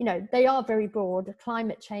they are very broad: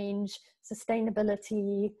 climate change,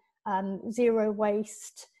 sustainability, zero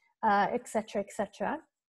waste, etc., etc.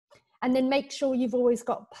 And then make sure you've always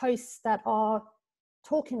got posts that are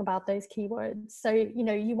talking about those keywords. So,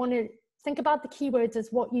 you want to think about the keywords as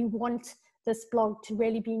what you want this blog to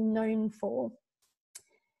really be known for.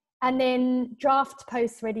 And then draft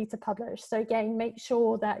posts ready to publish. So again, make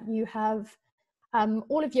sure that you have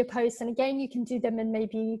all of your posts. And again, you can do them in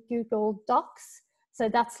maybe Google Docs. So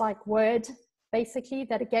that's like Word, basically,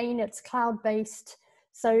 that again, it's cloud-based.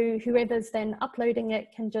 So whoever's then uploading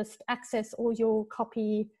it can just access all your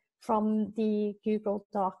copy from the Google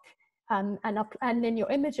Doc and then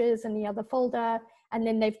your images in the other folder. And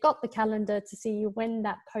then they've got the calendar to see when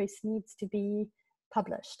that post needs to be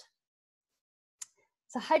published.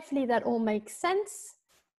 So hopefully that all makes sense.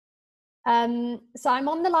 So I'm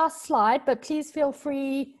on the last slide, but please feel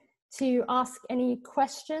free to ask any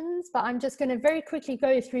questions. But I'm just going to very quickly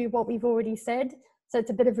go through what we've already said. So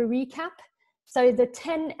it's a bit of a recap. So the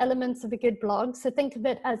 10 elements of a good blog. So think of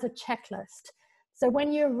it as a checklist. So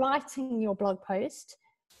when you're writing your blog post,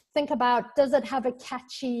 think about, does it have a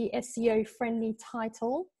catchy SEO friendly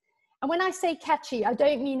title? And when I say catchy, I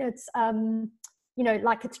don't mean it's,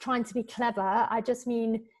 like it's trying to be clever. I just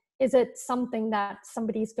mean, is it something that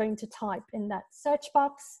somebody's going to type in that search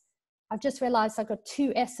box? I've just realized I've got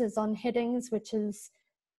 2 S's on headings, which has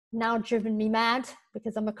now driven me mad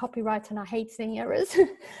because I'm a copywriter and I hate seeing errors.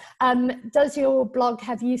 Does your blog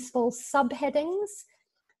have useful subheadings?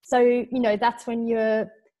 So, that's when you're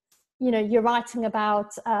writing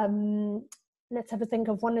about, let's have a think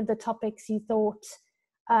of one of the topics you thought,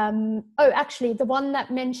 actually the one that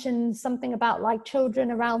mentioned something about like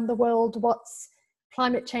children around the world, what's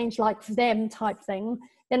climate change like for them type thing.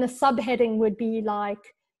 Then a subheading would be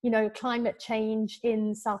like, climate change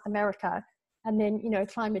in South America, and then,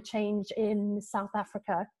 climate change in South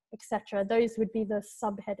Africa, etc. Those would be the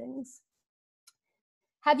subheadings.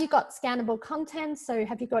 Have you got scannable content? So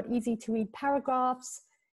have you got easy to read paragraphs,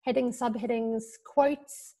 headings, subheadings,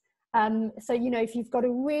 quotes? So, if you've got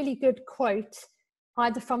a really good quote,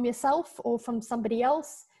 either from yourself or from somebody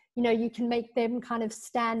else, you can make them kind of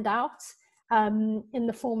stand out in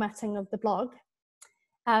the formatting of the blog.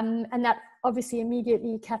 And that obviously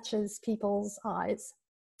immediately catches people's eyes.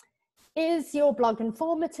 Is your blog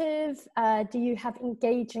informative? Do you have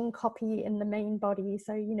engaging copy in the main body?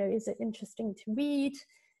 So, is it interesting to read?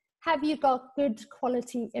 Have you got good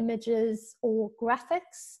quality images or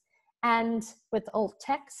graphics and with alt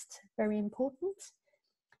text? Very important.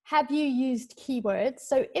 Have you used keywords?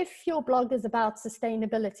 So if your blog is about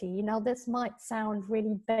sustainability, now this might sound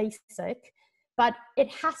really basic, but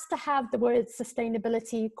it has to have the word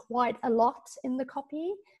sustainability quite a lot in the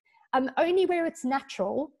copy, only where it's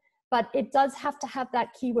natural, but it does have to have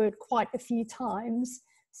that keyword quite a few times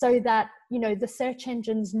so that, the search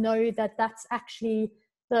engines know that that's actually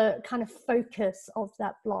the kind of focus of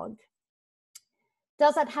that blog.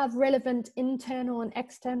 Does it have relevant internal and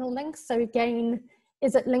external links? So again,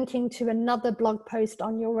 is it linking to another blog post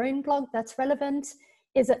on your own blog that's relevant?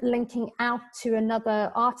 Is it linking out to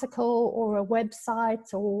another article or a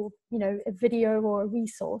website or, a video or a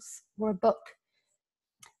resource or a book?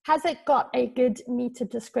 Has it got a good meta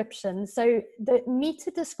description? So the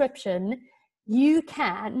meta description, you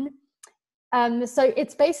can, so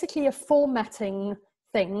it's basically a formatting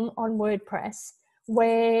thing on WordPress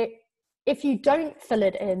where if you don't fill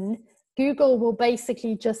it in, Google will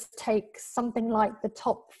basically just take something like the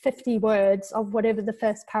top 50 words of whatever the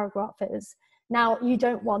first paragraph is. Now, you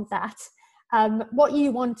don't want that. What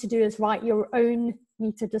you want to do is write your own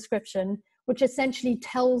meta description, which essentially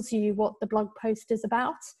tells you what the blog post is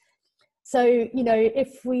about. So,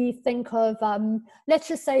 if we think of, let's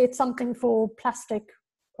just say it's something for plastic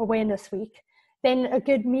Awareness Week, then a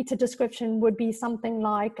good meta description would be something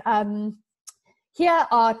like, here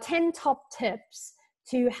are 10 top tips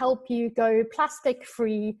to help you go plastic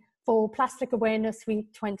free for Plastic Awareness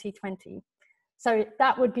Week 2020. So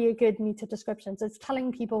that would be a good meta description. So it's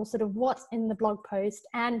telling people sort of what's in the blog post,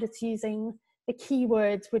 and it's using the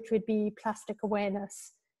keywords, which would be plastic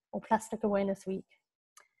awareness or Plastic Awareness Week.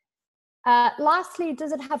 Lastly,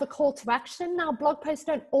 does it have a call to action? Now, blog posts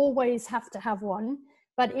don't always have to have one,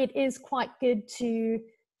 but it is quite good to, you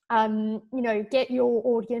know, get your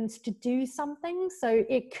audience to do something. So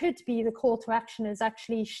it could be the call to action is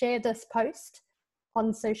actually share this post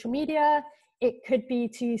on social media. It could be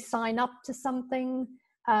to sign up to something,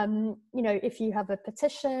 you know, if you have a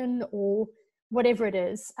petition or whatever it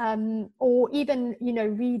is, or even, you know,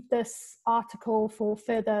 read this article for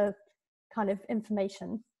further kind of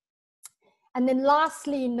information. And then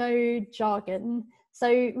lastly, no jargon. So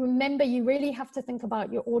remember, you really have to think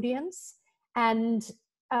about your audience, and,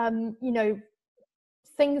 you know,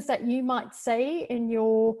 things that you might say in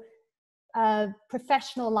your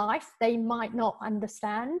professional life, they might not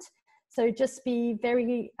understand. So just be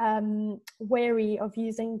very wary of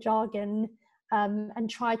using jargon, and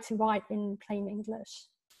try to write in plain English.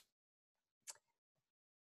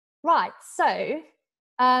 Right, so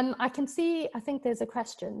I can see, I think there's a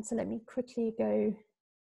question. So let me quickly go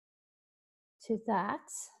to that.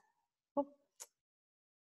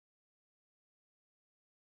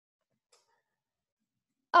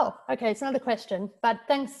 Oh, okay, it's another question, but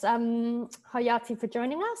thanks, Hayati, for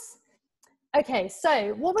joining us. Okay,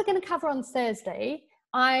 so what we're going to cover on Thursday,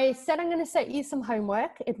 I said I'm going to set you some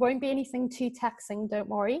homework. It won't be anything too taxing, don't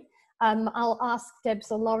worry. I'll ask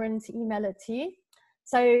Debs or Lauren to email it to you.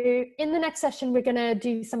 So in the next session, we're going to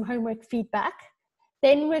do some homework feedback.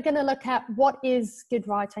 Then we're going to look at what is good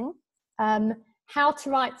writing, how to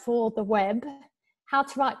write for the web, how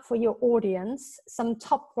to write for your audience, some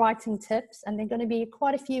top writing tips, and there are going to be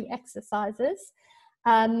quite a few exercises,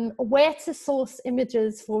 where to source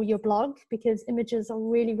images for your blog, because images are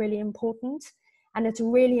really, really important. And it's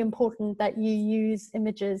really important that you use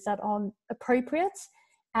images that are appropriate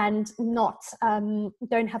and not,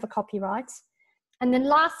 don't have a copyright. And then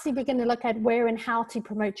lastly, we're going to look at where and how to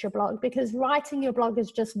promote your blog, because writing your blog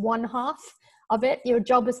is just one half of it. Your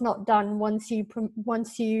job is not done once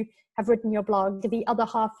you have written your blog. The other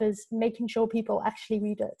half is making sure people actually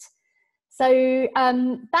read it. So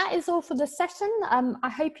that is all for this session. I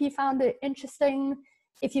hope you found it interesting.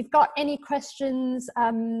 If you've got any questions,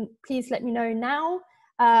 please let me know now.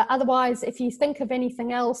 Otherwise, if you think of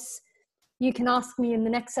anything else, you can ask me in the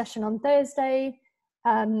next session on Thursday.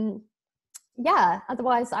 Yeah,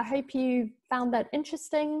 otherwise, I hope you found that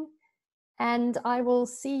interesting, and I will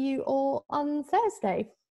see you all on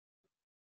Thursday.